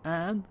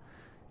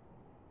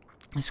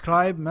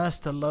inscribe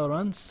Master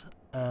Lawrence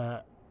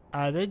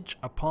adage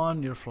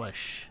upon your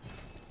flesh.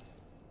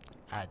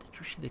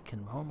 adage وش ذي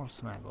الكلمة؟ أول مرة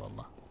أسمعها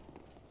والله.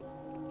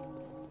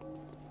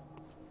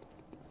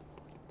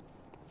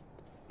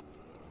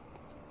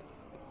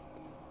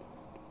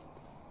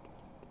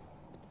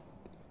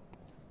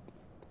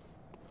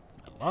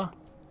 الله.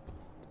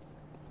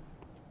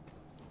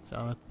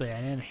 سويت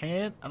يعني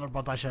الحين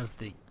 14,000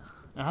 ذي.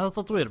 يعني هذا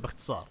تطوير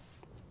باختصار.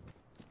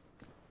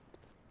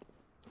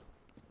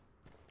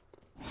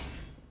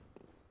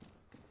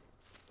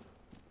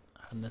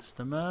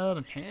 نستمر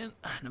الحين.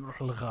 احنا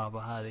بنروح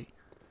للغابة هذه.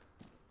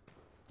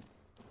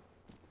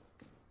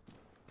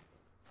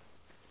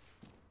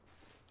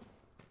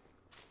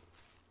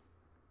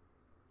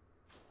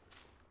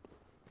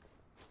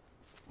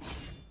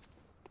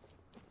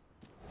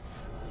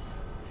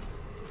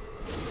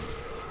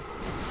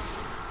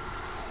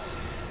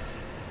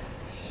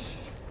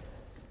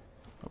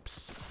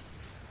 اوبس.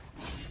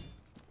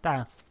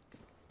 تعال.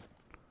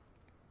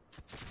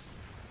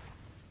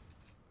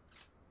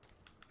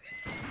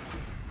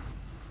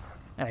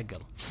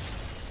 اعقل.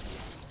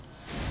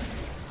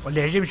 واللي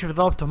يعجبني شوف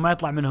ضربتهم ما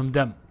يطلع منهم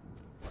دم.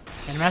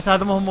 يعني معناته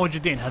هذا ما هم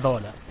موجودين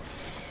هذولا.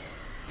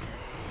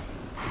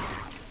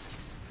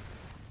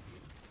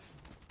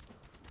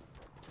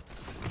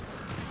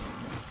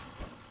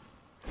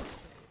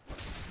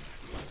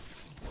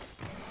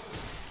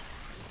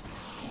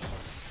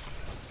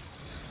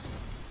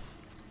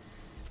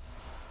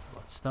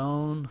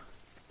 ستون.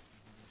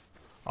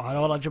 هذا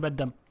والله جبت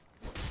دم.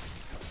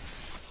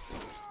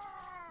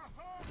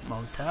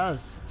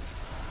 ممتاز.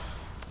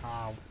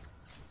 يا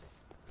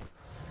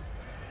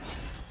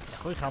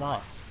اخوي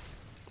خلاص.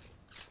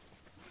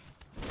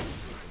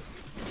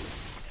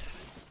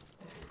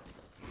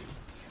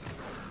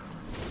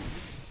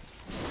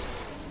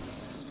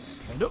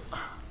 حلو.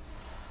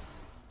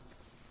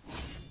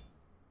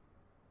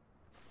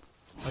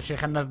 اول شي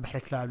خلنا نذبح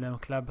الكلاب لان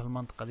الكلاب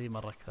بهالمنطقة دي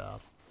مرة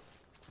كثار.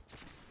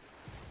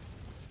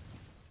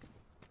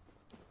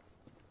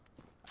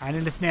 يعني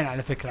الاثنين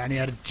على فكرة، يعني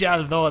يا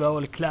رجال ذولا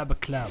والكلاب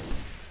كلاب.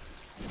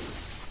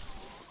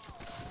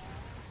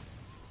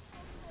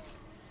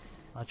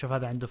 شوف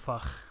هذا عنده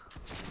فخ.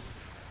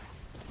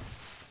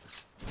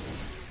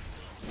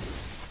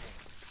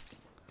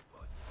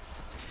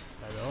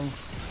 حلو.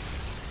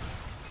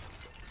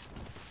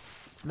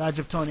 لا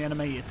جبتوني انا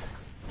ميت.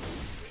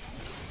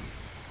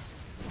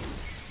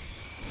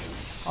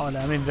 اوه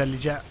لا مين ذا اللي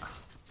جاء؟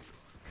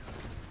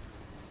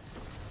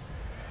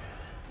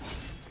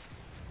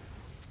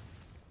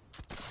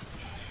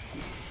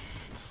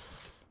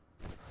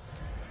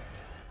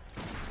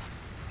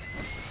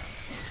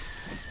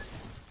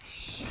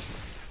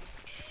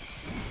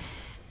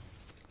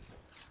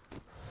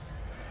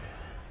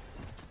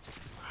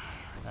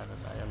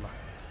 يلا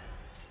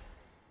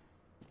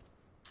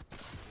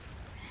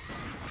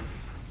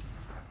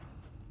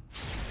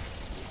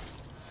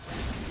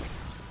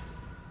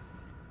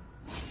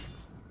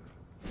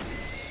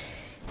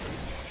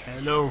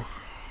حلو.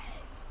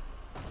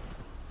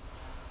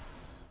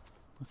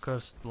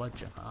 كرست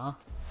بلجن ها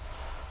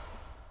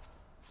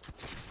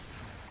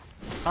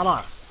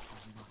خلاص.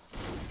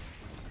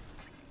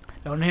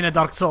 لو ان هنا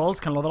دارك سولز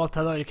كان لو ضربت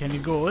هذول كان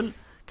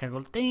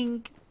يقول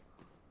طينج.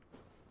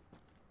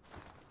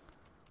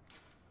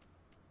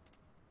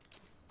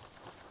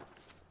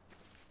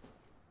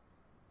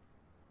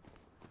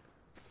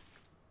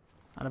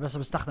 انا بس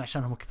بستخدم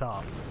عشانهم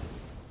كثار.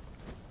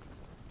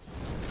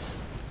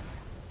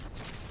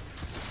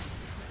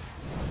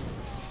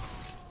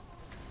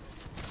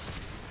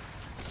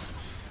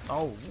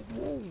 اوه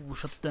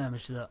وش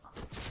الدامج ذا؟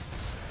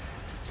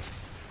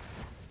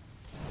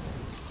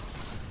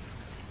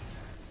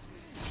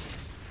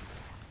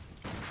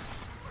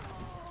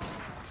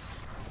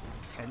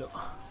 حلو.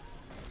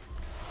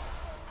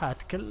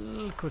 هات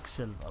كل كويك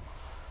سيلفر.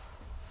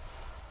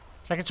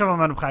 شكل شوفوا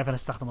ما انا بخايف انا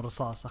استخدم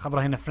الرصاص.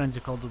 خبره هنا فرينزي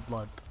كولد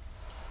بلاد.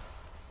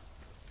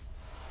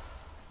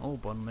 اوه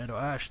بون ميرو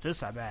اش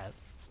 9 بعد.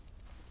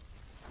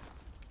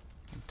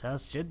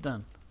 ممتاز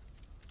جدا.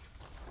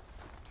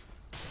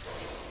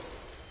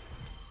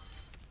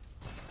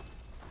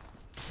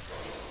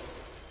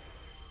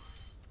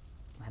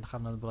 احنا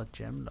اخذنا البلاد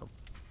جيم لو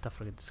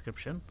تفرق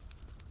الديسكربشن.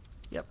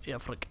 يب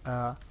يفرق.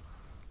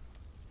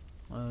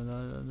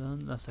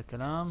 نفس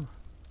الكلام.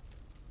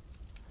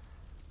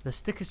 The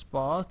sticky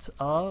spots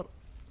are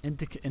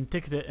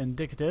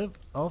indicative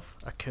of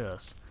a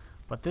curse,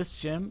 but this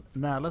gem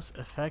malice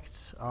effects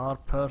are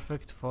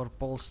perfect for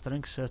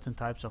bolstering certain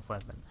types of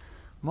weapon.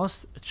 Most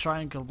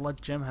triangle blood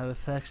gem have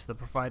effects that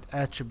provide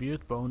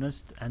attribute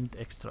bonus and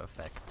extra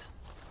effect.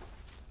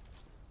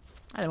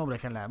 هذا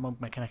مو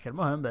ميكانيكال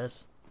مهم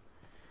بس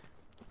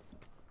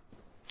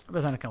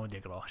انا كان ودي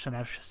اقراه عشان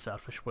اعرف شو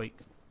السالفة شوي.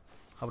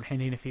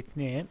 الحين هنا في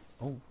 2.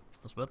 اوه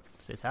اصبر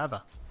نسيت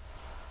هذا.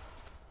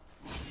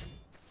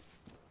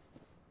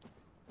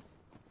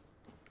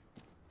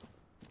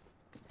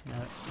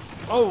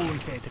 اوه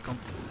نسيتكم.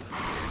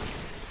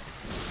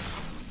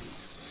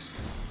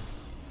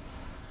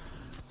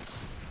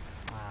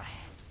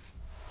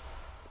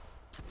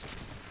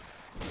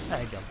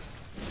 اعقل.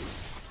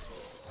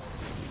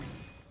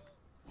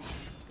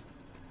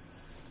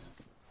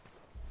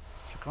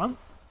 شكرا.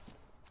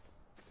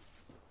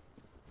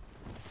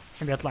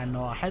 الحين بيطلع لنا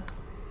واحد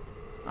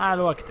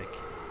على وقتك.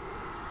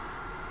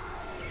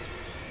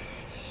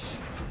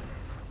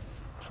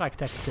 ايش رايك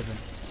تكتبن؟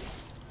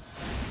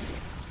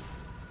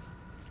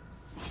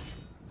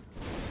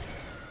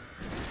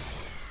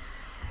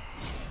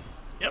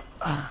 يب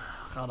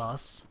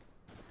خلاص.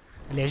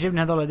 اللي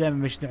يعجبني هذول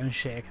دائما يجدعون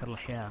الشيء اكثر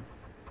الاحيان.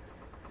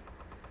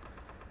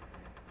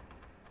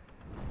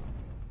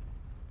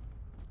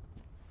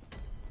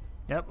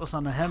 يب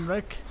وصلنا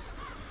همرك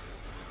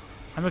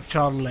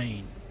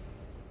شارلين.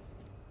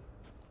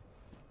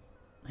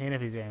 هنا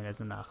في زين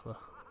لازم ناخذه.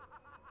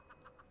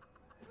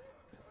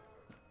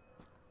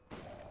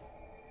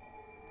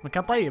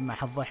 مكان طيب مع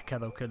الضحك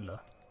هذا وكله.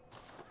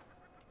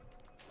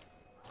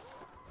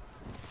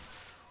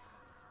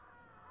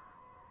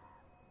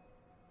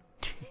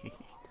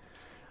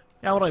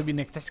 يا قريب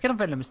انك تحس كلام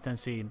فعلا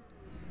مستانسين.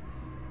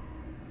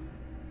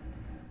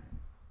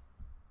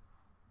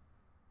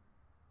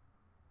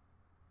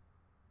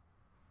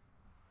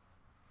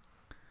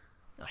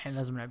 الحين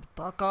لازم نلعب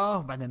الطاقة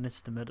وبعدين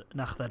نستمر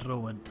ناخذ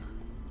الرون.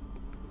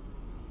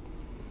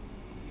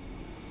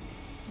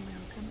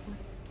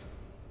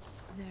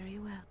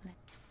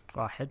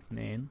 واحد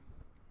اثنين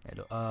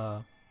حلو.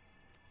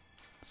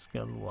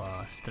 سكيل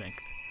وسترينث.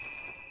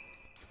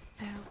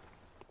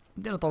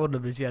 بدينا نطور له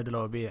بزيادة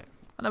لو ابيع.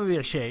 انا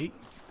ببيع شيء.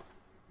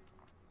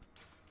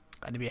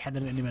 انا ابيع حدا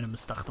لاني ما انا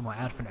مستخدمه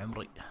وعارف ان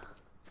عمري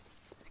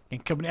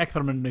ينكبني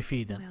اكثر من انه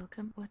يفيدنا.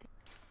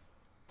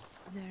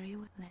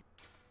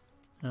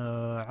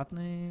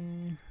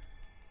 عطني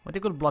ودي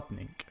اقول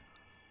بلاتنينج.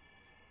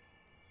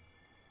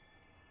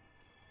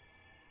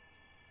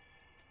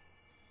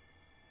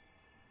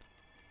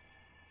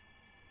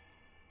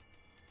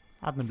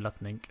 عطني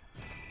بلاتنينج.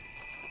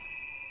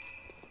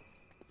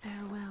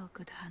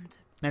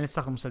 يعني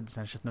استخدم مسدس.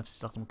 انا شفت نفسي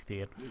استخدمه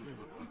كثير.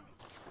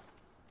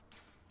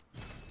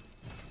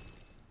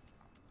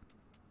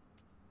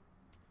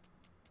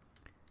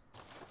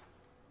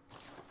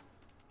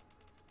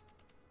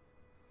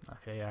 ما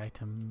في اي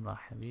ايتم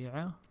راح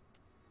ابيعه.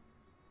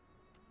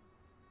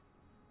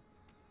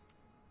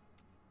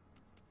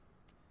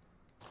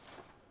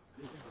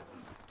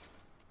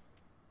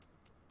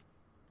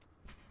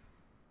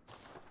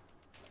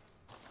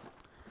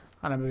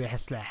 انا ببيع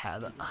السلاح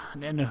هذا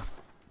لانه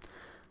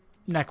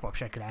نكبه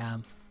بشكل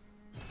عام.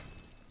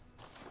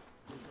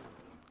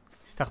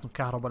 يستخدم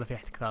كهرباء ولا في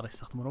احد كثار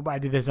يستخدمونه.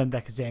 وبعد اذا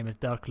زندك زي من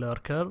الدارك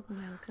لوركر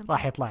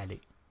راح يطلع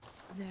لي.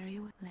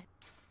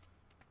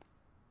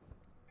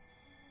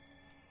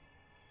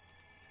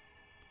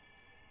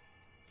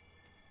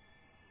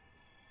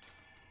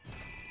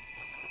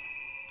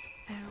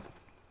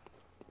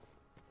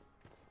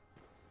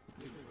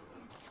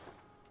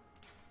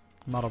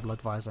 مرة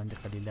بالادفايز عندي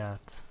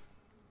قليلات.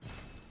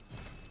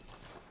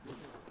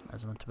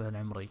 لازم انتبه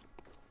لعمري.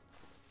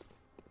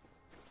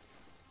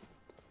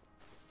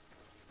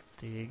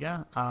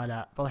 دقيقة.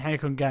 لا بعض الحين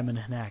يكون قاعد من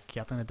هناك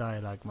يعطينا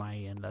دايلوج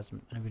معين لازم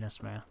نبي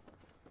نسمعه.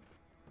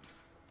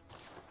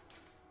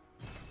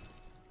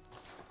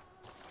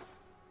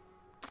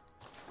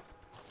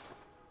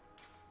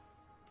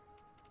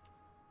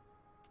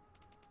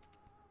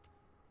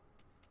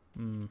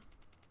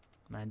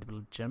 ما عندي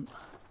بالجيم.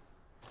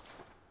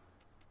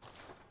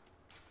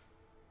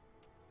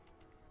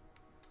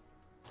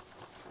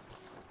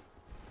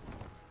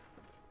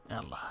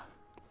 يلا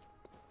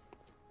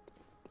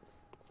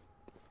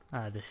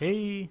هذه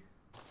هي.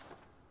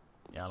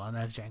 يلا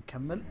نرجع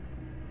نكمل.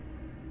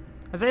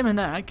 زي ما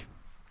هناك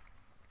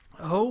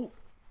هو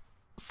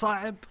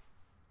صعب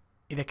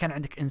اذا كان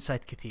عندك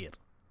انسايت كثير.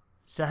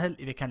 سهل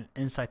اذا كان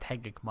الانسايت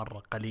حقك مرة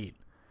قليل.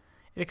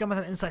 اذا كان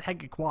مثلا الانسايت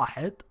حقك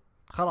واحد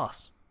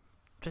خلاص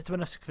تعتبر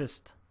نفسك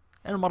فزت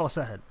لانه مرة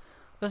سهل.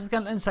 بس اذا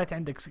كان الانسايت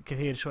عندك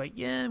كثير شوي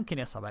يمكن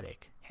يصعب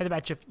عليك. حتى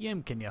بعد شوف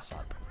يمكن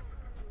يصعب.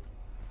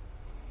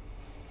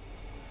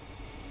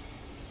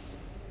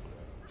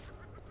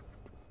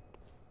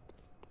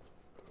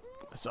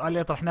 السؤال اللي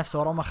يطرح نفسه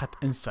ورا ما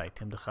اخذت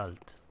انسايت يوم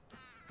دخلت.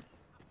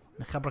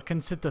 نخبرك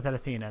كنت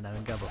 36 انا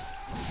من قبل.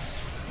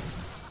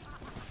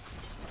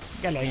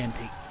 قال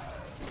عينتي.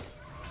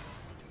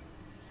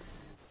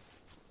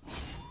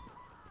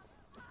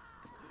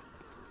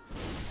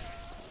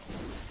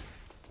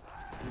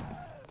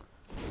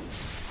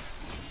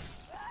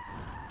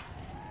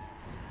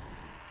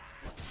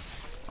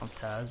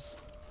 ممتاز.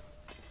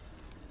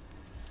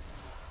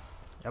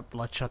 يب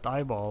بلاد شوت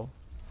اي بول.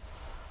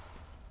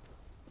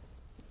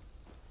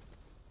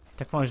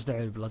 تكفون ايش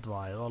دعي البلاد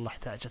واير والله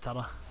احتاجه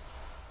ترى.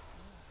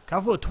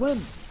 كفو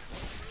توين.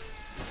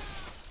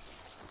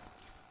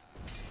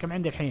 كم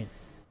عندي الحين؟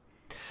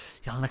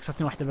 يلا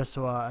نقصتني واحدة بس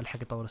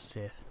والحق اطور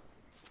السيف.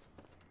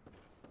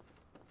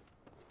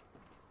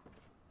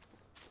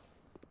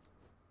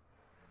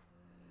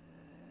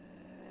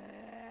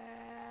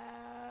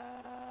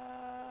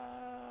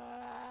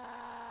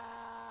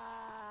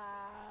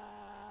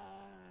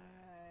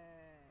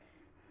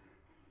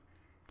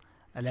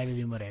 اللعبة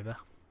دي مرعبة.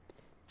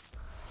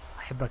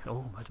 احب اكثر.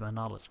 اوه مجمع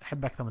نولج.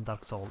 احب اكثر من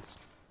دارك سولز.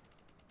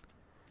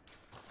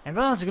 يعني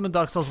بعض الناس يقولون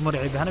دارك سولز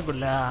مرعبة، انا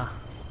اقول لا.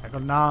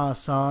 اقول لا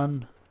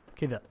son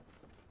كذا.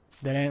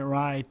 that ain't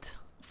right.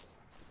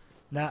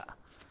 لا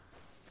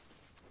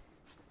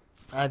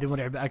هذه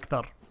مرعبة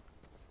اكثر.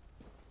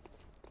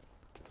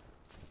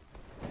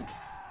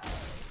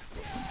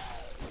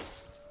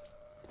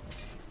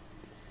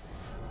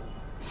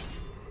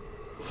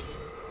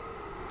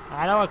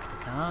 على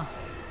وقتك ها.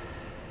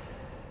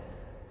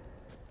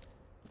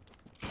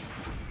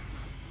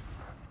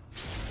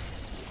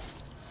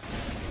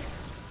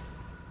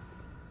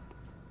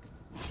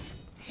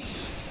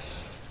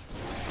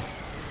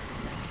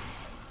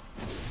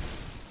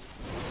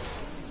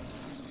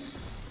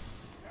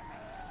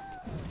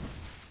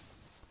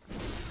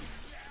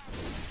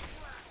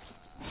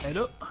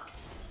 حلو.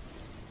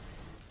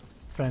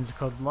 فريندز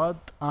كود بلاد.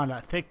 لا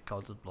ثيك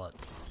كود بلاد.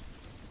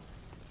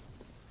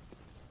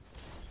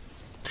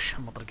 ايش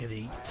المطرقة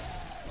ذي؟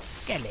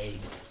 قلعي.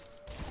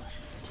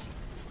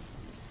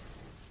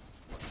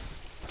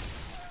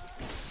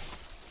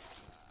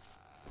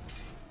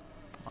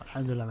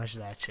 الحمد لله ما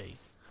جزعت شيء.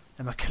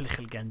 لما كان لي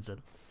خلق انزل.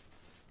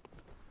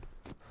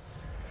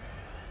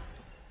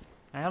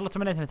 يعني والله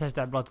تمنيت اني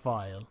تجدع بلاد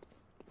فايل.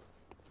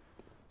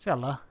 بس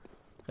يلا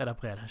غيرها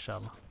بغيرها ان شاء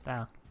الله.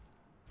 تعال.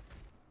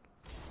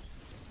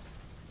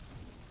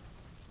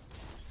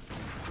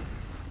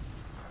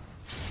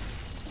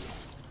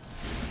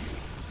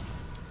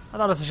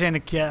 هذا بس شيء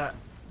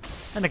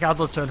انك على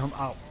طول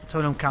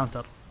تسوي لهم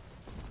كاونتر.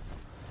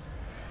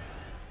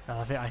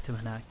 في ايتم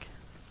هناك.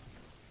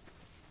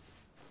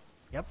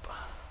 يب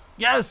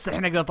يس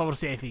الحين اقدر اطور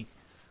سيفي.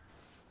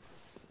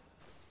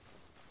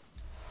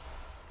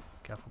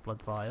 كافو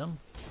بلاد فايل.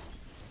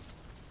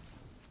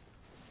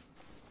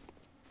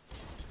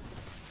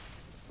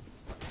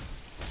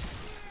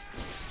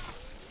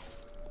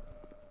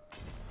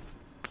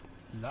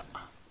 لا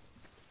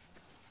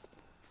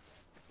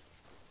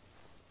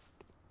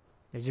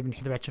يعجبني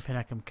حتى بعد تشوف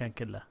هناك المكان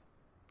كله.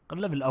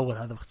 الليفل الاول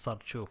هذا باختصار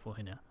تشوفه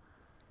هنا.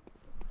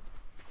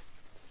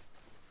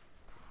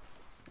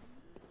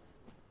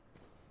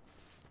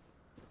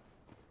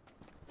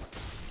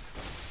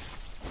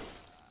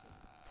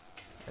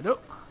 حلو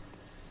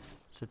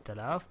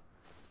 6000.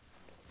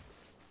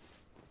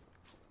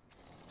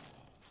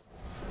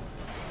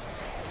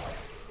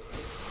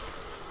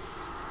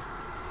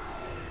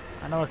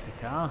 انا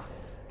وقتك ها.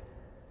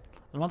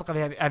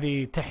 المنطقة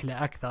هذه تحلى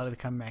اكثر اذا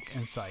كان معك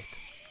انسايت.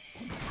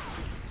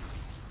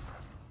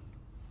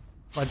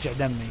 رجع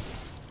دمي.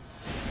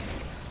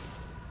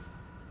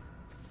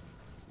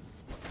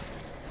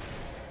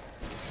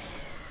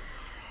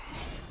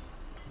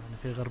 هنا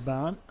في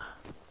غربان.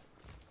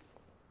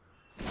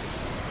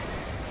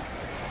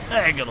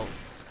 اعقلوا.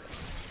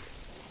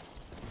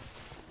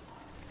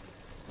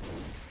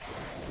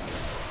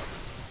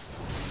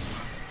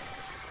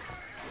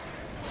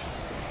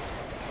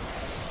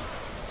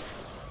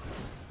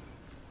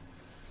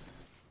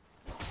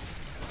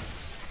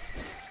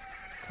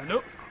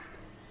 حلو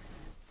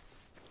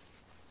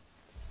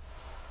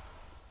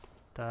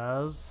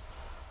ممتاز.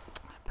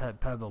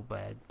 بابل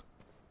بعد.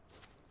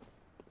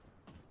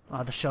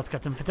 هذا الشوت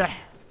كات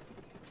انفتح.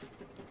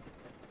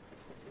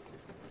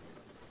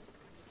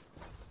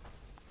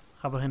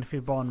 خبر هنا في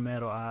بون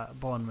ميرو.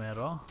 بون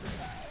ميرو.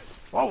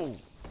 واو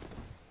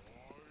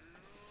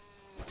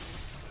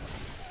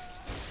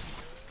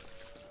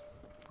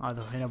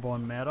هذا هنا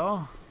بون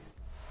ميرو.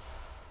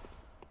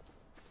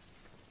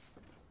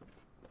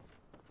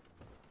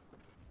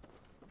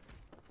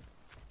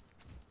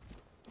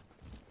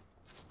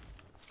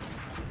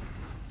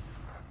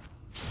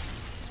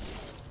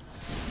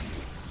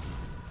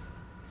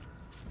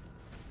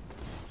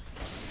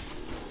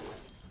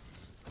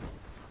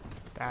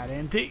 تعالي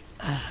انتي.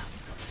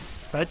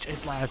 فجأة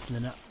طلعت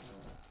لنا.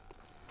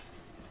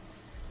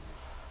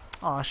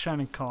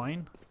 شاينينج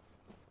كوين.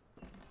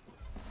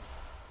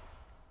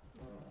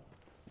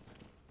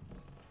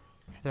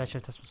 حتى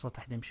شفت اسم صوت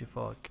احد يمشي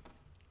فوق.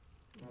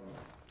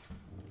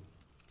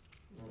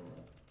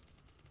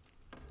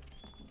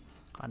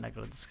 خلنا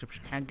نقرا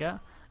الديسكربشن حقه.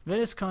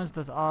 Various coins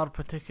that are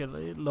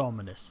particularly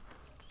luminous.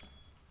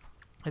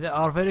 There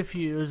are very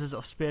few uses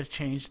of spare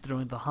change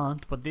during the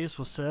hunt, but these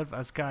will serve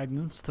as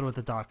guidance through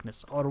the darkness,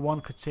 or one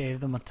could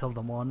save them until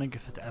the morning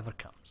if it ever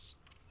comes.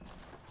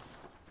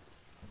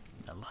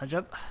 يلا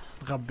هجر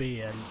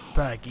نغبي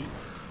الباقي.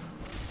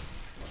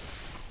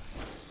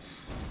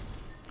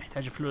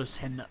 يحتاج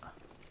فلوس هنا.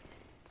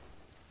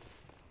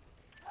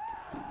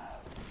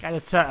 قاعد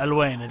اتساءل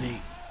وين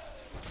ذي.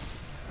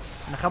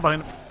 انا خبر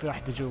هنا في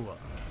واحدة جوا.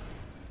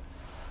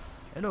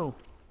 حلو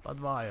بلاد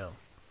فايل.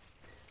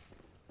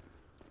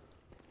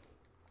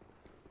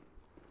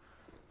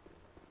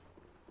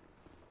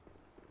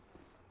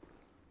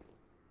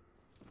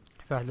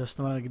 في واحد لو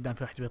استمرنا قدام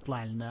في واحد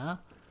بيطلع لنا.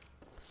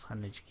 بس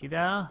خلنا نجي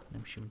كذا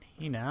نمشي من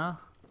هنا.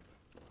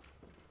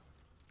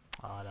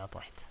 لا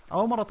طحت.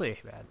 اول مرة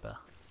اطيح بعد بقى.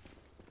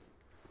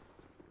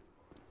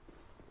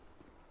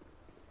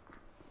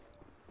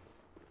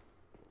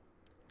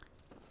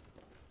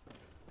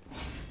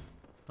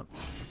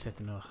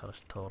 نسيت انه خرج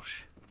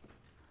تورش.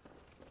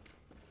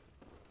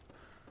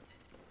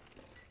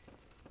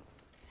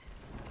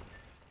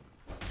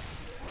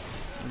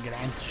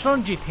 انقلع انت،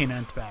 شلون جيت هنا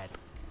انت بعد؟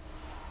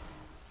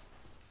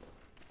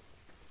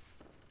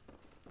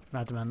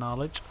 مادمان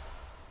نالج،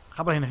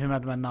 خبر هنا في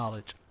مادمان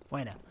نالج،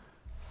 وينه؟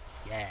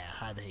 يا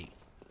هذه هي.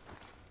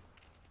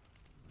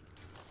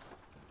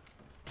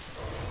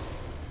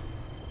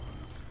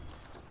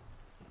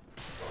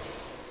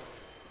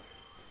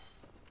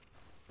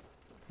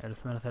 حلو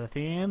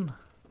 38.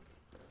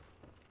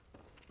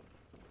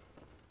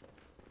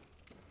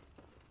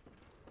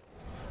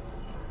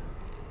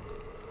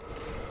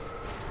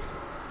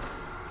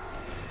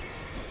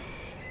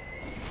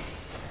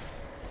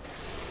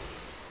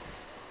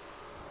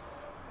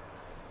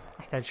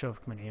 احتاج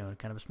اشوفك من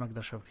عيونك انا، بس ما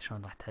اقدر اشوفك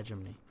شلون راح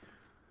تهاجمني.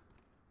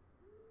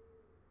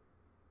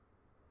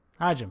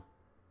 هاجم.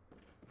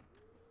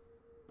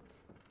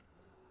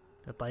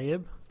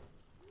 طيب.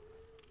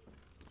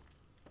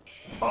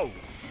 اوه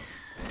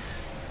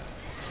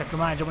شكله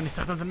ما عجبني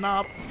استخدمت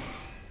النار.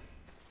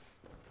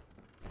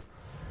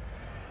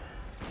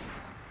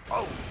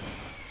 اوه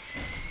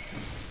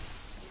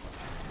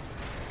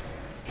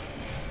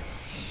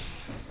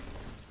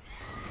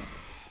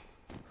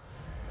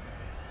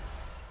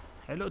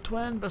حلو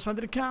توين، بس ما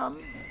ادري كم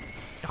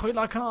يا اخوي.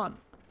 لاكان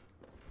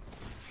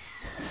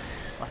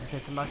صح،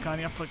 نسيت اللاكان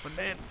يفرق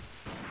بالليل،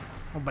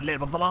 مو بالليل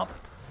بالظلام.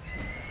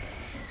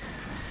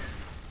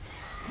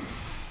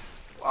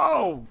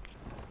 واو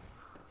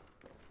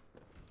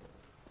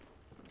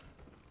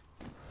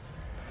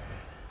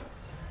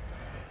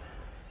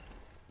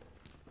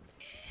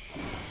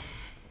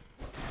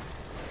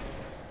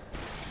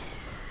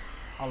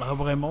الله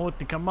يبغى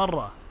يموتني كم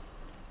مرة.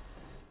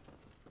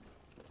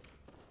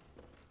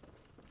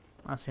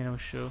 ما نسينا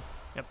وشو.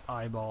 يب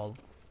اي بول.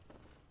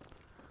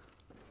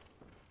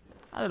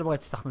 هذا اللي بغيت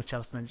استخدم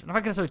تشارلز دنجن. انا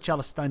فاكر اسوي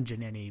تشارلز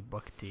دنجن يعني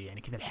بوقتي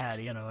يعني كذا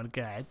لحالي انا وانا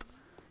قاعد.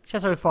 ايش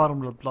اسوي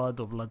فارم للبلود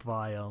وبلود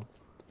فايل.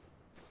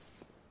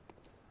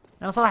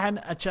 انا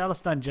صراحة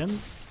تشارلز دنجن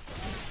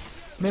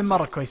من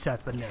مرة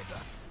كويسات باللعبة.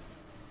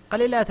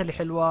 قليلات اللي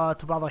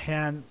حلوات، وبعض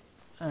الاحيان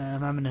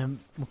ما منهم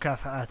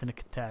مكافآت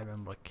انك تتعب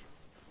عمرك.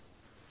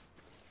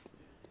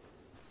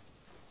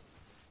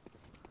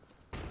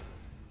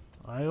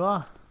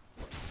 ايوه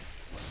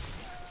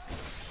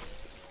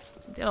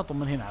بدي اطب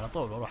من هنا على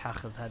طول واروح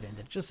اخذ هذه عند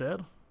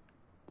الجسر.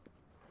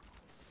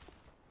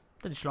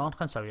 تدري شلون؟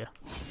 خلنا نسويها.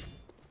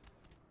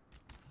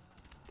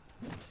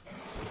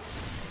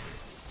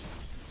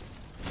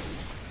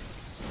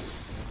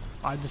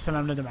 عبد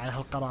السلام ندم على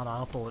هالقرار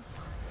على طول.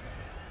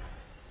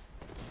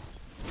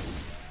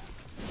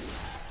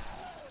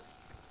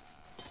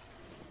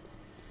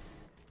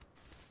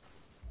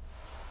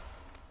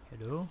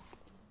 حلو.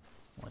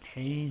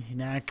 والحين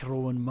هناك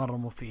رون مرة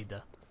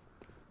مفيدة.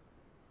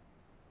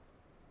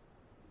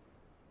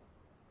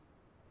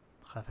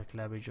 خافك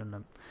لا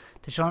بيجونا.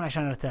 تشلون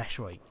عشان ارتاح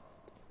شوي.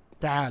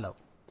 تعالوا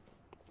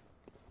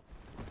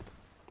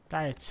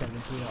تعال تسلم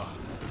انت وياه.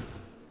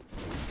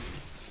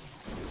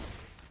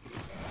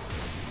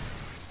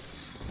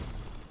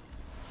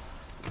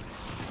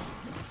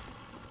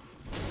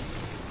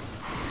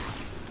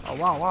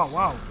 واو واو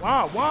واو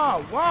واو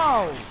واو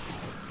واو،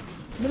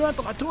 من وين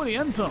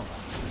طلعتوني انتم؟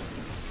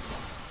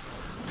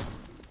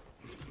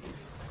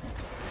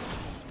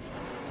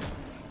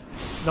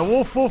 ذا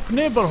ووف ووف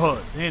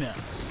نيبرهود هنا.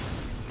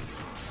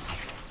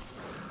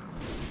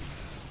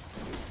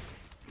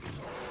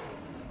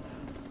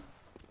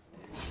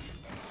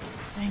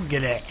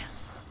 انقلع.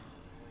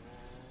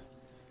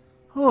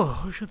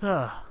 اوه وش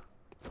ذا؟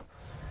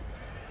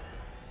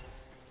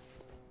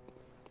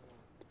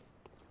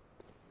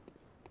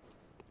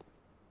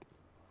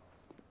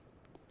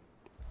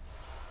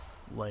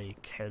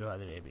 لايك حلو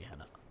هذا اللي يبيه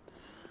هنا.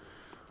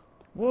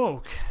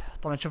 ووك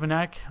طبعا شوف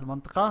هناك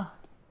المنطقة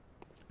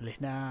اللي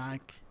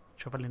هناك،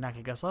 شوف اللي هناك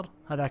القصر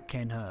هذاك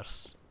كين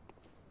هيرس.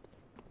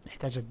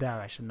 نحتاج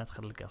الدعوة عشان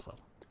ندخل القصر.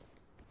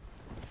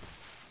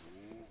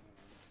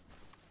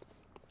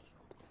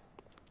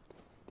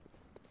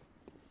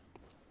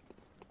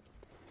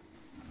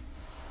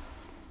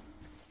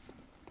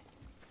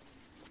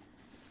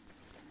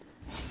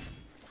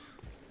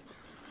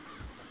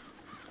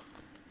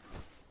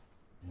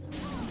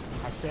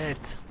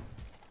 حسيت.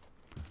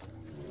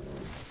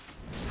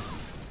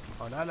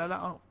 أو لا لا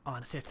لا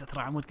نسيت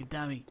ترى عمود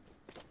قدامي.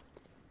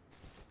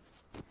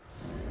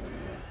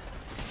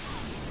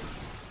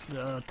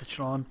 لا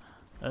شلون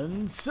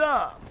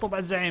انسى. طبع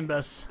الزعيم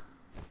بس.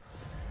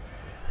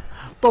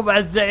 طبع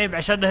الزعيم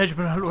عشان نهج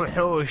من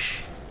هالوحوش.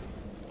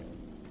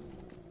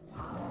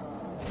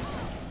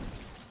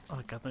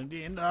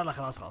 دين. لا لا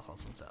خلاص خلاص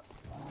خلاص انسى.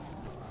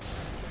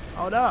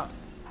 او لا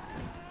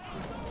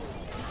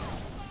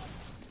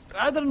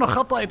ادري انه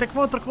خطأ،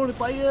 تكفون تركوني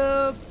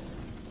طيب.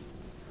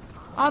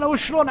 انا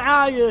وشلون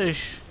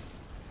عايش؟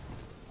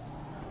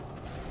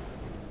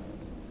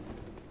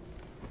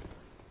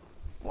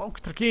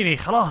 ممكن تركيني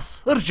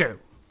خلاص ارجعوا.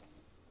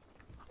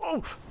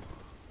 اوف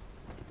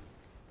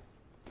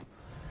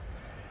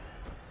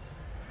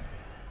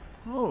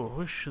اوه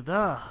وش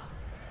ذا؟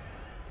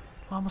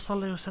 اللهم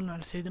صل وسلم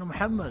على سيدنا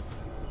محمد.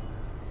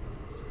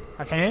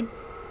 الحين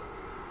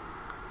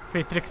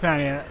في تريك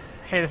ثانية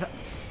حيلة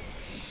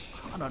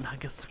انا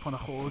انهقصك وانا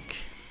اخوك.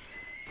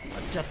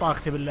 رجع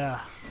طاقتي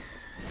بالله.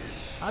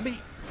 ابي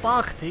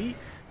طاقتي.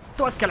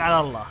 توكل على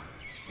الله.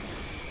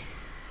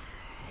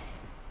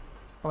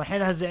 طبعا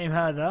الحين هالزعيم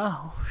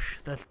هذا وش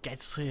ذا قاعد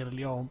يصير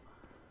اليوم.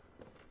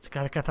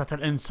 هذا كثرة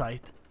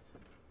الانسايت.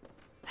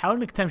 حاول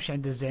انك تمشي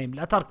عند الزعيم،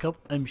 لا تركض،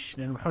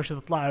 امشي، لان الوحوش اذا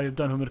طلعوا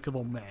يبدون هم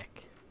يركضون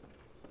معك.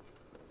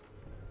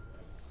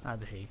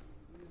 هذه هي.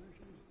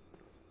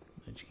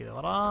 نجي كذا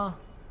وراه.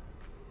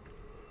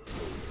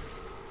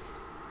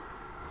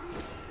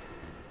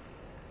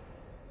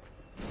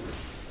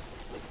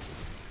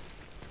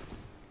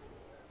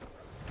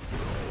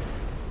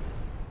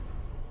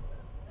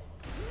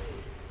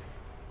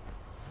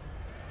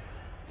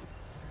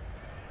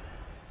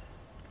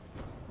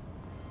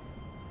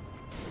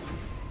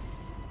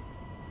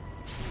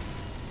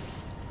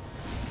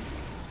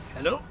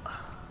 حلو.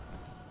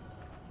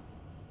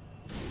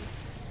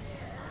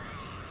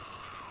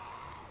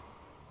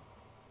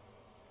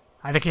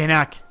 هذاك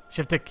هناك.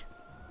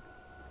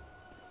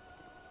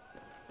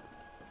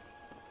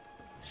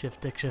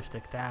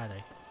 شفتك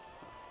تعالي.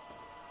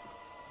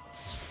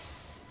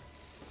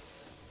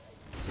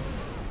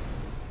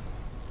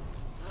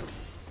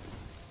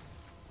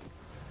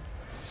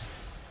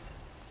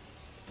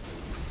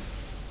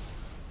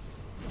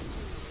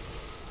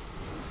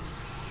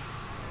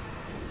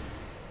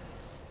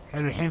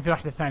 حلو. الحين في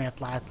واحدة ثانية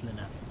طلعت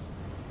لنا.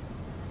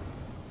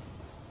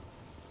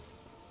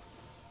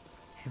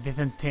 الحين في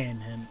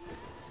ثنتين هن.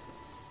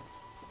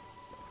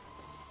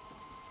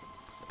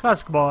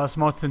 كلاسيك بوس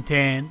موت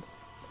ثنتين.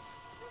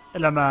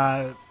 الا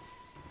ما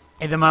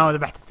اذا ما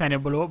ذبحت الثانية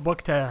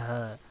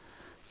بوقته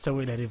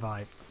تسوي له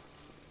ريفايف.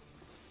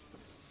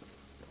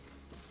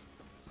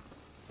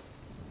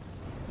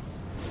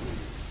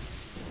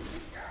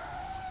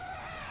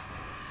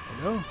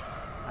 حلو.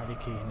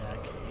 هذيك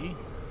هناك هي.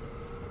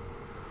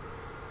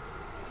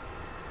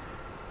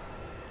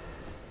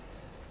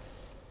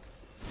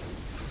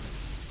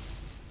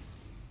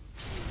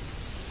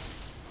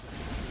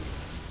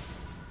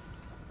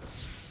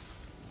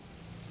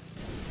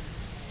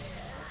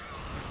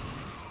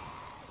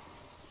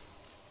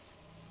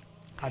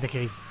 هذيك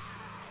هي.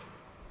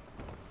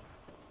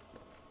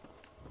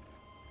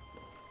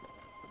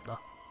 لا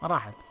ما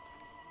راحت.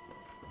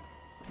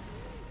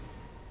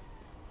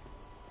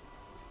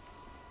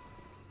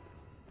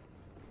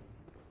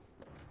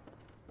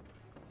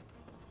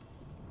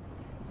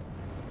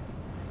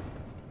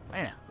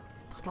 وينه؟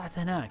 طلعت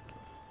هناك.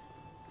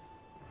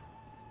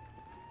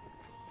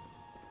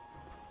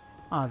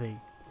 هذه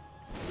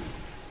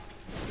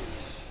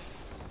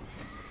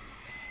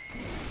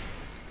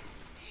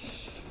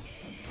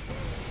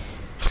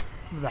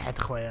ذبحت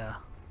خويا.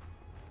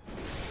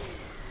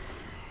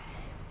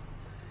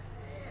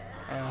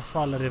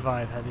 صار له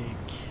ريفايف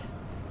هذيك.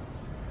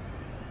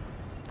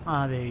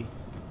 هذه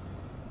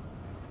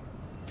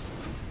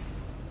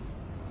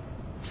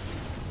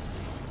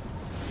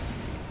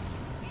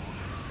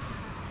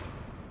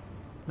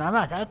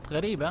نعمات عد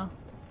غريبة.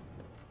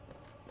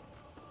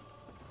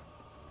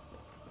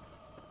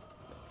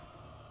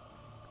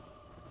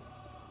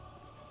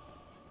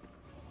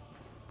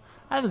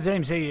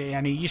 هذا زي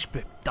يعني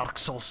يشبه دارك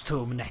سولز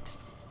 2 من ناحية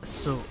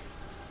السوق.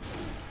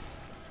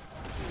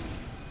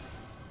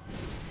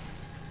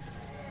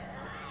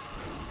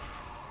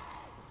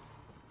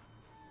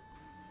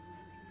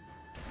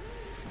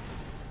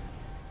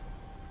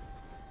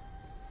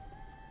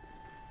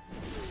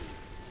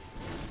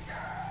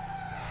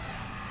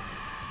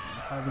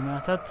 هذه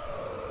ماتت.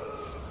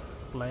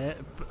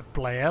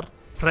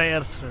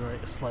 براير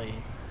سلاي.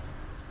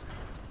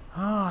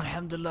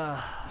 الحمد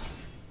لله.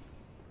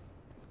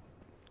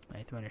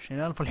 معي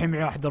 28,000 والحين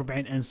معي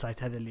 41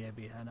 انسايت. هذا اللي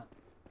ابيه انا.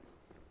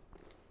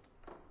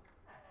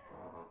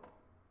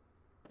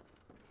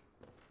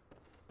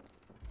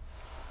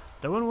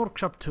 روين ورك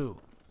شوب 2.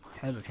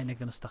 حلو. الحين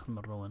نقدر نستخدم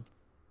الروين.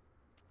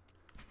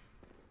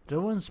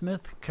 روين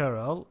سميث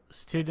كارول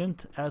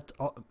student at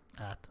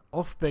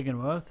of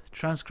Beginworth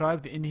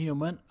transcribed the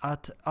inhuman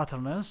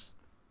utterings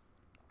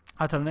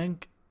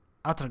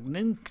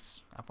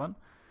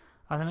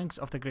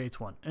of the Great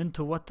One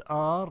into what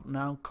are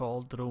now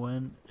called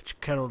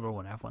Carol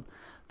Ruin.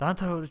 The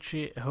hunter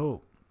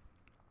who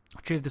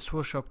achieved this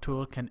workshop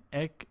tool can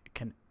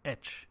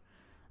etch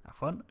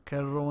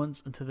Carol Ruins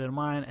into their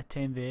mind,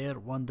 attain their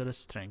wondrous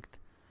strength.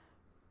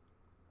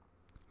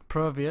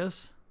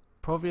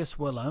 Provius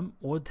Willem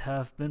would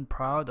have been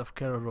proud of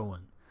Carol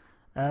Ruin,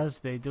 as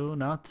they do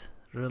not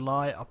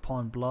rely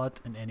upon blood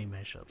in any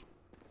measure.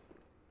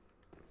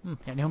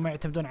 يعني هم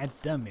يعتمدون على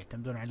الدم،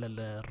 يعتمدون على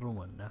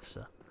الروين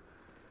نفسه.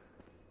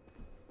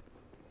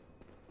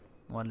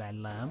 ولع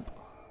اللامب.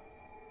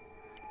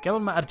 قبل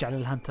ما ارجع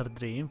للهنتر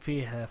دريم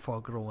فيه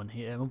فوق روين.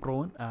 هي مو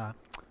برون.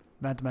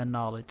 مادمان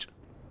نولج.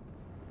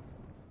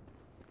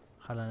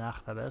 خلنا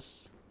ناخذه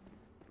بس.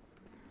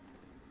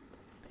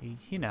 هي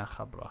هنا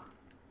خبره.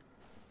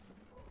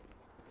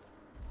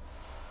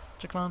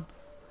 شكرا.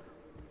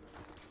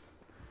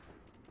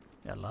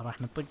 يلا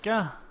راح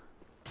نطقه.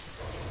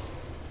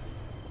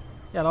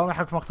 يلا راح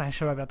اكون مقطع يا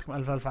شباب، يعطيكم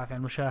الف الف عافيه على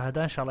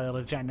المشاهده. ان شاء الله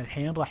يرجعنا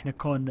الحين راح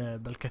نكون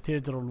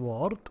بالكاثيدرال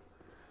وورد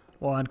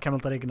ونكمل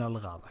طريقنا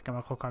للغابه. كما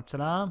اخوكم عبد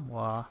السلام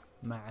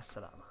ومع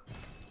السلامه.